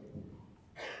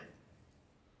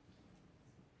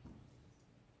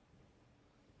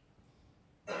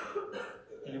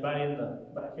 Anybody in the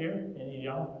back here? Any of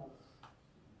y'all?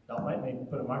 Don't make me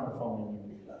put a microphone in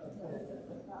you.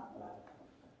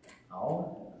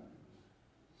 All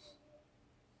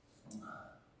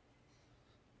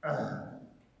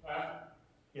right.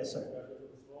 Yes, sir.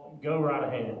 Go right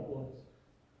ahead.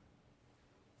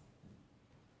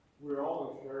 we're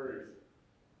all encouraged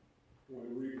when we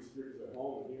read the scriptures at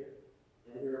home and here,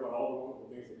 and we hear about all the wonderful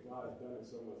things that God has done in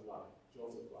someone's life.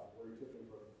 Joseph's life, where he took him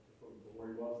from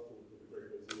where he was to the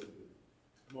great place he lived in.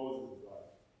 Moses'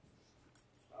 life.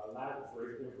 Lazarus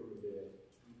raised him from the dead.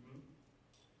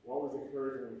 We're always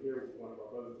encouraged when we hear one of our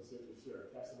brothers and sisters share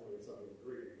a testimony of something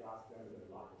great that God's done in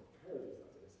their life. It encourages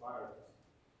us, it inspires us.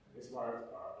 It inspires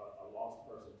a lost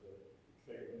person to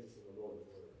take an interest in the Lord's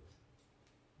word.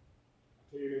 I'll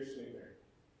tell you an interesting thing.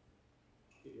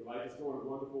 If your life is going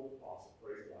wonderful, awesome,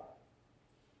 praise God.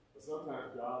 But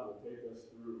sometimes God will take us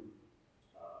through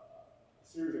a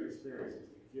series of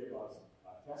experiences to give us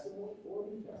a testimony or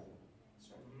a new testimony.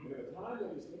 And at the time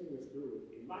that He's taking us through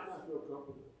it, it might not feel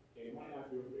comfortable, and it might not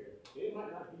feel fair, and it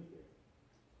might not be fair.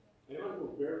 And it might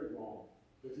feel very wrong,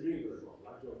 but you didn't very wrong,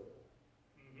 like Joseph.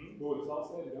 But when it's all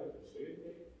said and done, if you stay in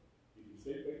faith, if you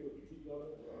stay faithful, if you keep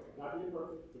loving, not being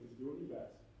perfect, but just doing your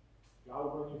best, God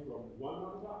will bring you from one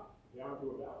mountaintop down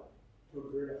to a valley, to a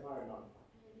greater higher mountaintop,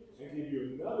 and give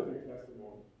you another new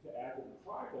testimony to add to the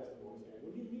prior testimonies. And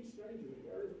when you meet strangers in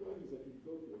various places that you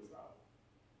go through and travel,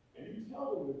 and you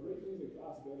tell them the great things that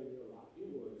God's done in your life, it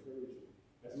will encourage you.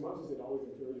 As much as it always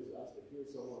encourages us to hear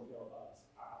someone tell us.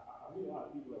 I meet a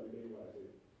lot of people every day what I do.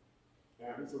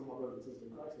 And I meet some of my brothers and sisters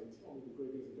in Christ, and they tell me the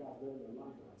great things that God's done in their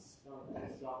life, and I'm stunned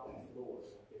and shocked and floored.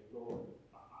 And I think, Lord,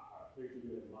 I pray for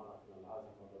you in my life and the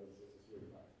lives of my brothers and sisters here in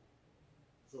Christ.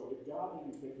 So if God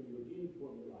may be taking you at any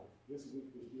point in your life, this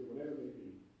week, this year, whatever it may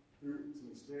be, through some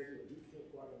experience that you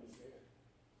can't quite understand,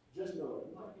 just know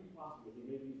it might be possible He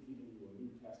may be giving you a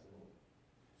new testimony.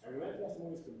 And when that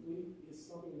testimony is complete, it's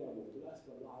something that will bless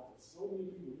the lives of so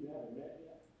many people you haven't met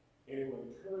yet, and it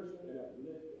will encourage them and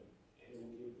uplift them, and it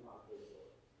will give God great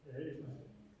glory.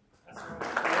 That's right.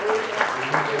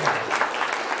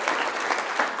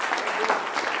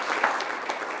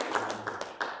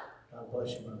 God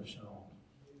bless you, Brother Sean.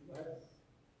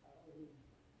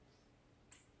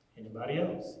 Anybody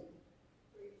else?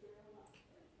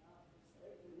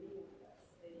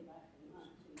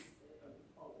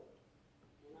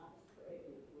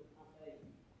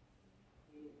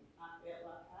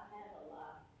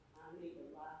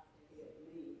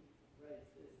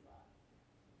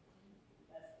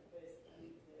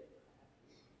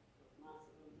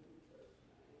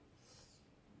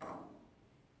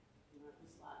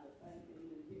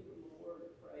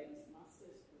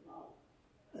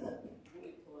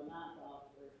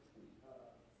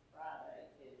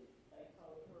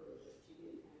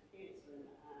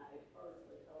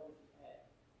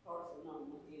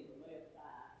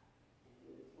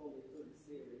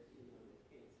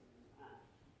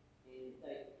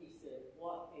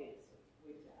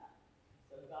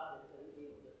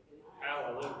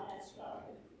 Hallelujah.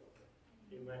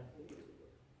 Amen.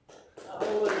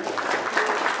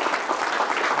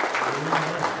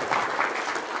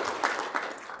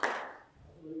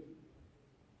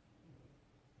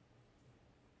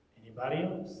 Anybody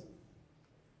else?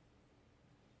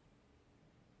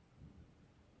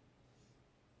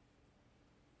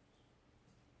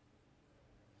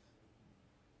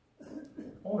 I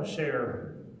want to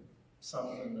share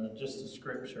something, just a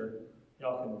scripture.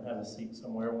 Y'all can have a seat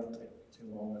somewhere. It won't take too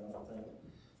long, I don't think.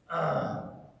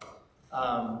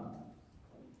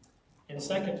 In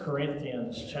 2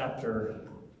 Corinthians chapter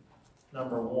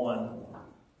number 1,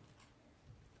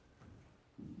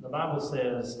 the Bible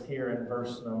says here in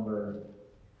verse number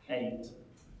 8,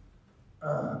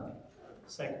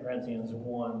 2 Corinthians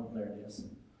 1, there it is,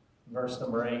 verse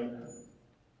number 8.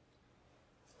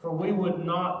 For we would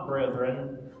not,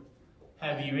 brethren,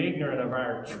 have you ignorant of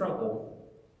our trouble,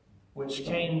 which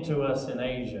came to us in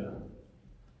Asia,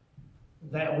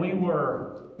 that we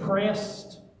were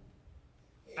pressed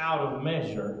out of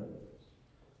measure,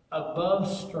 above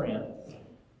strength,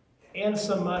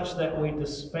 insomuch that we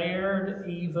despaired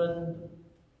even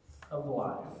of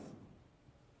life.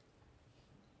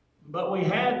 But we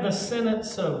had the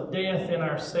sentence of death in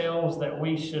ourselves, that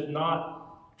we should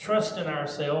not trust in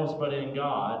ourselves, but in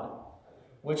God,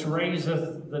 which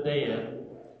raiseth the dead,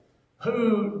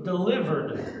 who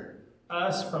delivered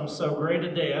us from so great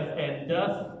a death, and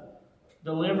doth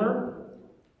deliver,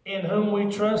 in whom we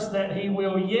trust that He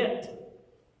will yet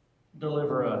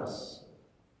deliver us.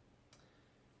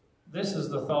 This is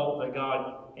the thought that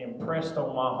God impressed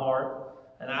on my heart,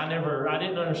 and I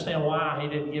didn't understand why He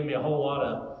didn't give me a whole lot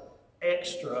of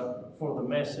extra for the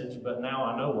message, but now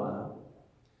I know why.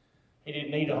 He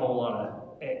didn't need a whole lot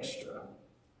of extra.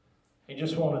 He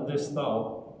just wanted this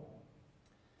thought.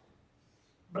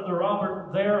 Brother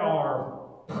Robert, there are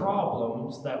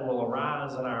problems that will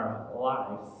arise in our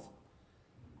life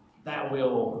that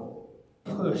will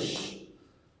push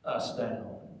us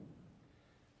down.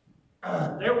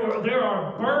 there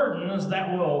are burdens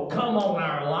that will come on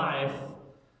our life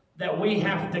that we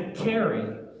have to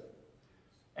carry.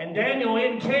 And Daniel,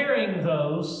 in carrying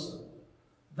those,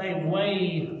 they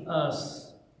weigh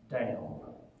us down.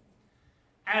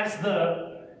 As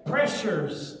the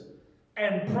pressures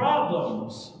and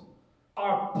problems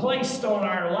are placed on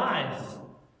our life,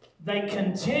 they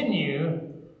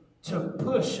continue to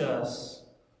push us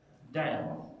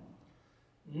down.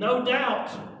 No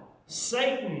doubt,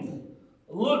 Satan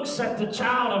looks at the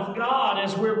child of God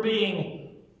as we're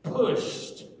being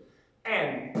pushed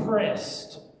and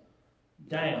pressed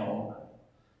down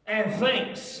and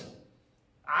thinks,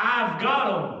 I've got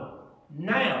them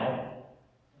now.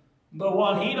 But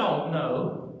what he don't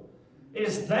know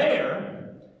is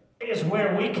there is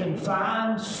where we can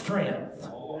find strength.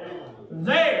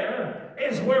 There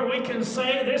is where we can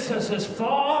say, this is as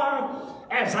far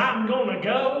as I'm going to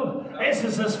go. This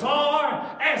is as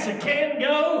far as it can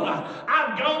go.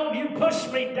 I've gone. You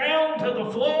pushed me down to the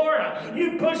floor.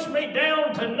 You pushed me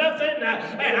down to nothing.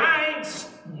 And I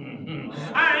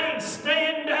ain't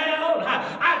staying down.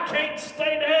 I can't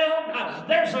stay down.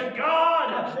 There's a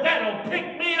God that'll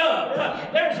pick me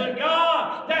up. There's a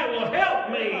God that will help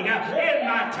me in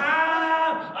my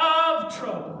time of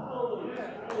trouble.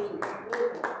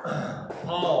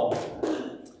 Paul,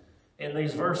 in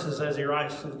these verses, as he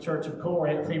writes to the church of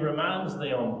Corinth, he reminds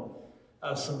them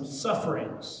of some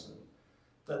sufferings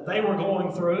that they were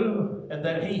going through and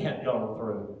that he had gone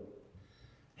through.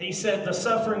 He said, the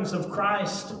sufferings of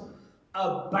Christ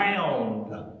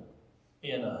abound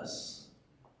in us.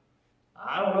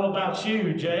 I don't know about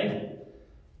you, Jay,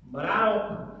 but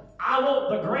I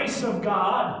want the grace of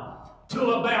God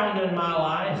to abound in my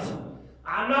life.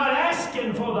 I'm not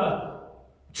asking for the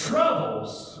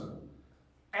troubles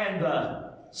and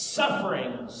the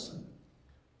sufferings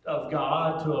of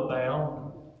God to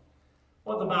abound.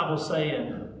 What the Bible's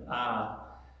saying, I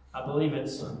believe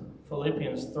it's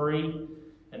Philippians 3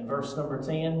 and verse number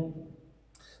 10,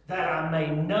 that I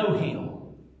may know him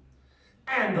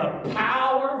and the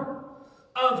power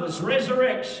of his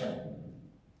resurrection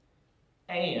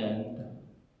and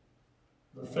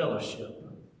the fellowship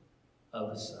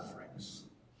of his sufferings.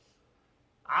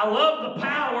 I love the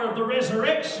power of the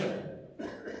resurrection,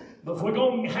 but if we're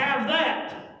going to have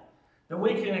that, then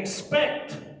we can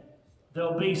expect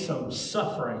there'll be some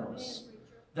sufferings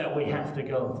that we have to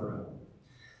go through.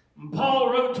 And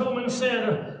Paul wrote to them and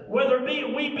said, whether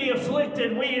we be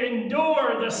afflicted, we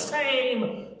endure the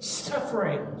same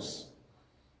sufferings.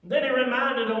 Then he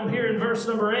reminded them here in verse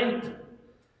number 8,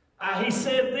 he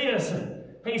said this,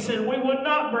 he said, we would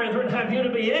not, brethren, have you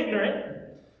to be ignorant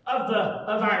of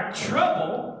our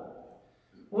trouble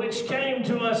which came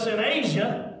to us in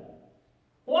Asia.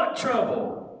 What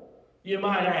trouble, you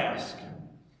might ask?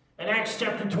 In Acts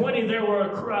chapter 20, there were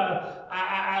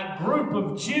a group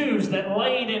of Jews that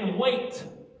laid in wait,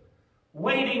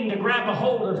 waiting to grab a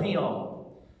hold of him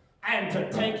and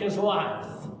to take his life.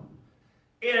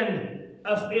 In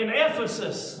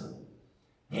Ephesus,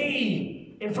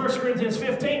 in 1 Corinthians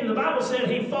 15, the Bible said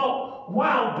he fought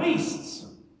wild beasts.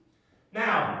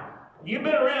 Now, you've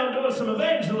been around doing some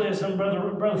evangelism,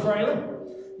 Brother Fraley.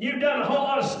 You've done a whole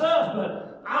lot of stuff,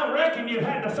 but I reckon you've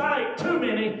had to fight too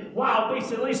many wild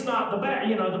beasts, at least not the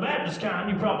Baptist kind.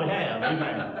 You probably have.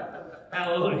 Amen.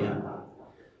 Hallelujah.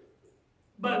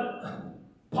 But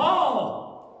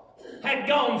Paul had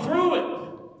gone through it,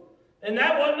 and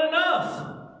that wasn't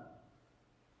enough.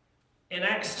 In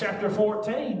Acts chapter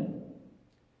 14,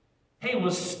 he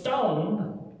was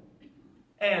stoned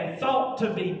and thought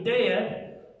to be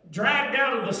dead, dragged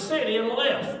out of the city and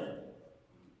left.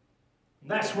 And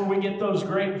that's where we get those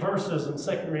great verses in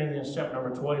 2 Corinthians chapter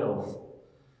number 12.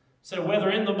 Said, whether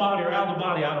in the body or out of the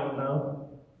body, I don't know.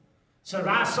 Said,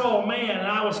 I saw a man and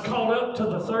I was caught up to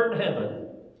the third heaven.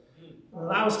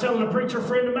 I was telling a preacher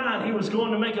friend of mine, he was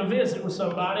going to make a visit with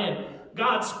somebody, and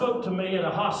God spoke to me in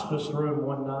a hospice room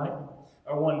one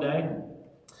day.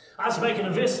 I was making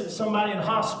a visit to somebody in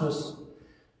hospice,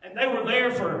 and they were there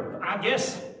for, I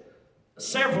guess,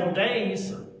 several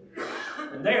days,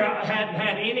 and they hadn't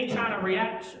had any kind of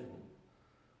reaction,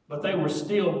 but they were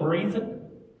still breathing.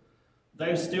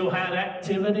 They still had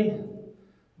activity,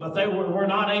 but they were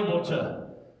not able to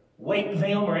wake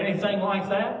them or anything like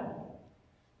that.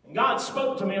 And God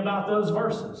spoke to me about those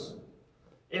verses.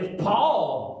 If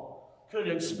Paul could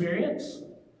experience,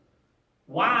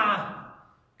 why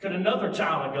could another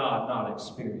child of God not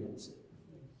experience it?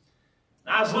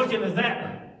 And I was looking at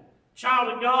that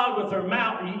child of God with their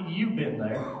mouth, you've been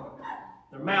there,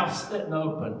 their mouth sitting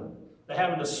open. They're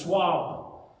having to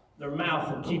swab their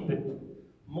mouth and keep it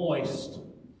moist. And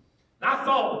I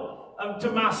thought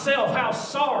to myself how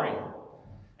sorry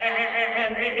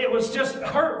And it was just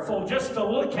hurtful just to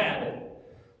look at it.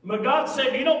 But God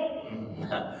said,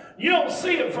 you don't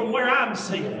see it from where I'm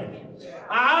seeing it.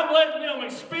 I'm letting them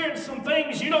experience some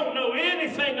things you don't know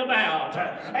anything about.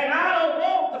 And I don't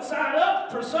want to sign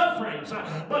up for sufferings.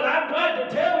 But I'm glad to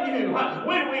tell you,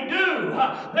 when we do,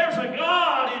 there's a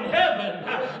God in heaven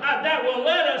that will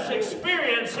let us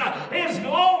experience His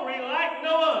glory like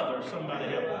no other. Somebody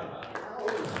help me.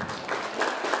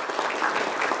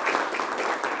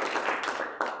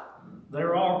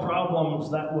 There are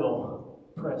problems that will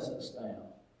press us down.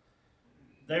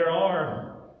 There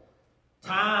are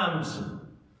times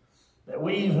that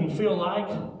we even feel like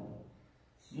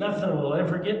nothing will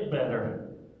ever get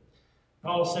better.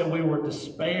 Paul said we were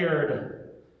despaired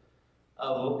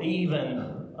of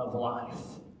life.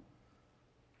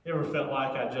 Ever felt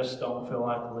like I just don't feel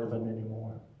like living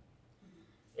anymore?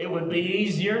 It would be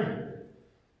easier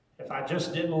if I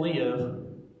just didn't live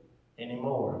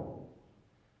anymore.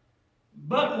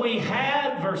 But we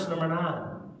had, verse number 9,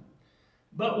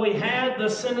 but we had the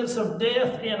sentence of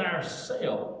death in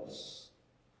ourselves,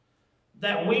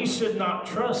 that we should not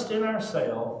trust in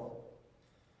ourselves,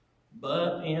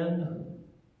 but in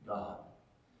God.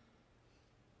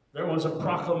 There was a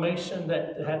proclamation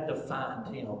that had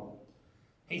defined him.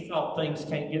 He thought things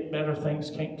can't get better,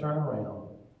 things can't turn around.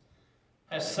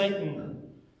 Has Satan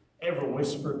ever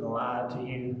whispered and lied to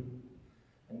you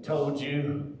and told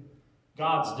you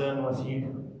God's done with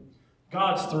you?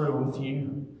 God's through with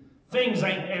you. Things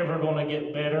ain't ever going to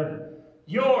get better.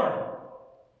 You're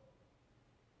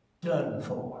done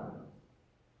for.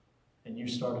 And you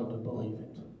started to believe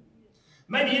it.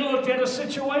 Maybe you looked at a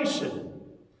situation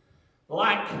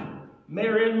like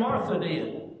Mary and Martha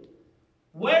did.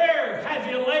 Where have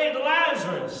you laid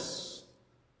Lazarus?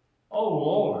 Oh,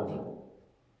 Lord.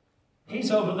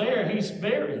 He's over there. He's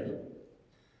buried.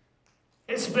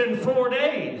 It's been 4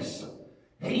 days.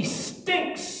 He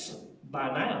stinks by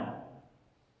now.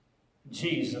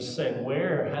 Jesus said,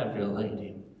 where have you laid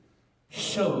him?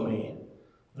 Show me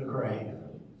the grave.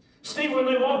 Steve, when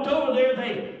they walked over there,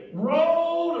 they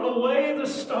rolled away the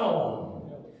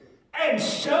stone and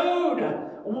showed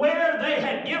where they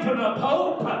had given up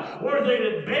hope, where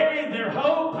they had buried their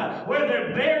hope, where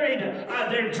they buried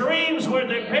their dreams, where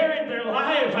they buried their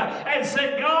life, and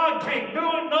said, God can't do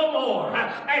it no more.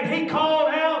 And he called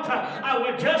out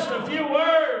with just a few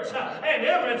words, and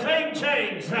everything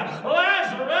changed.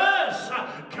 Lazarus,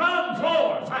 come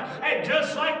forth. And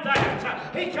just like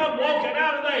that, he come walking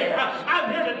out of there.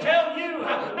 I'm here to tell you,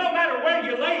 no matter where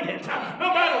you laid it,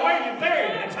 no matter where you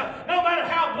buried it, no matter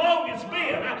how long it's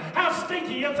been, how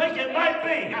stinky you think it might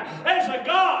be, there's a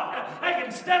God that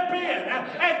can step in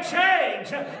and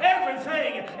change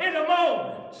everything in a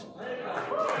moment.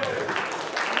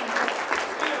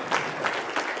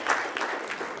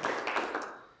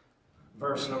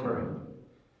 Verse number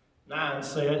 9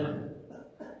 said,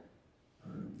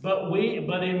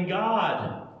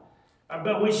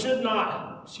 we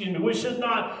should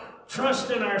not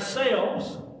trust in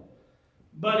ourselves,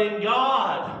 but in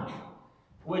God,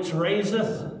 which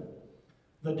raiseth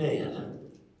the dead,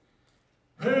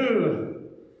 who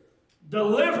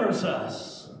delivers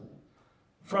us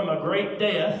from a great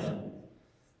death,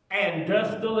 and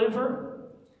doth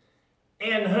deliver,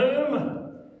 in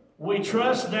whom we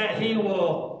trust that he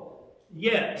will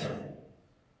yet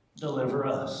deliver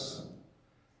us.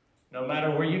 No matter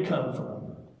where you come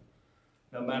from,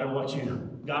 no matter what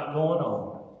you got going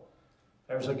on,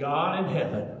 there's a God in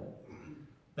heaven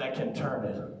that can turn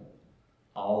it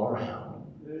all around.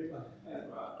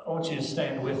 I want you to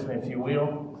stand with me, if you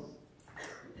will.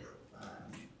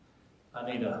 I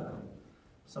need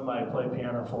somebody to play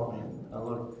piano for me.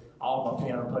 Look, all my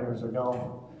piano players are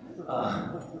gone.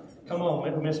 Come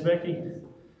on, Miss Becky,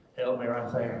 help me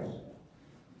right there.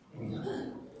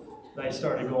 They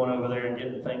started going over there and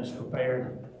getting things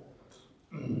prepared.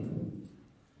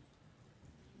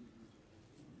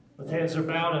 With heads are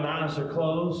bowed and eyes are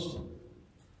closed,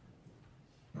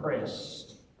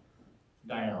 pressed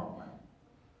down,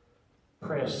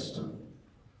 pressed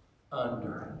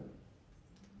under.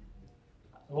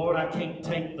 Lord, I can't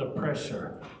take the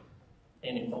pressure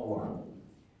anymore.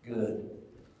 Good.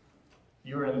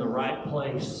 You're in the right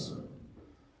place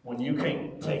when you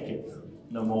can't take it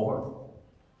no more.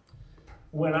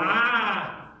 When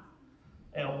I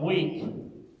am weak,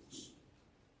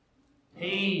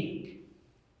 He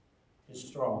is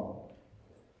strong.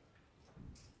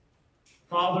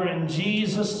 Father, in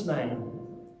Jesus' name,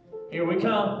 here we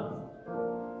come.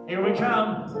 Here we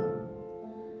come.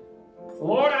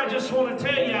 Lord, I just want to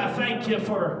tell you, I thank you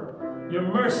for your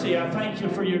mercy. I thank you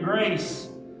for your grace.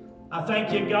 I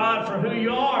thank you, God, for who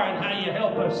you are and how you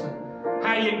help us, how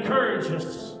I encourage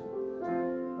us.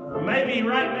 Maybe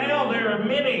right now there are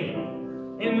many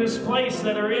in this place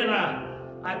that are in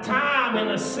a time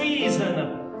and a season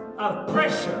of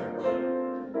pressure.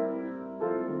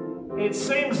 It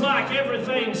seems like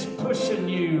everything's pushing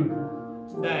you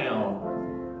down.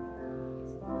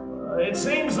 It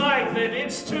seems like that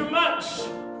it's too much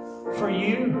for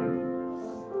you.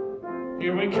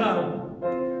 Here we come.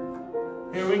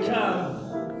 Here we come.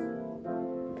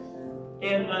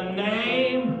 In the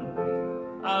name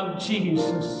of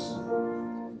Jesus.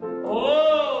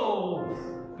 Oh,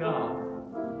 God,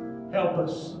 help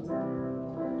us.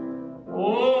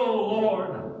 Oh,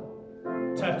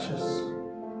 Lord, touch us.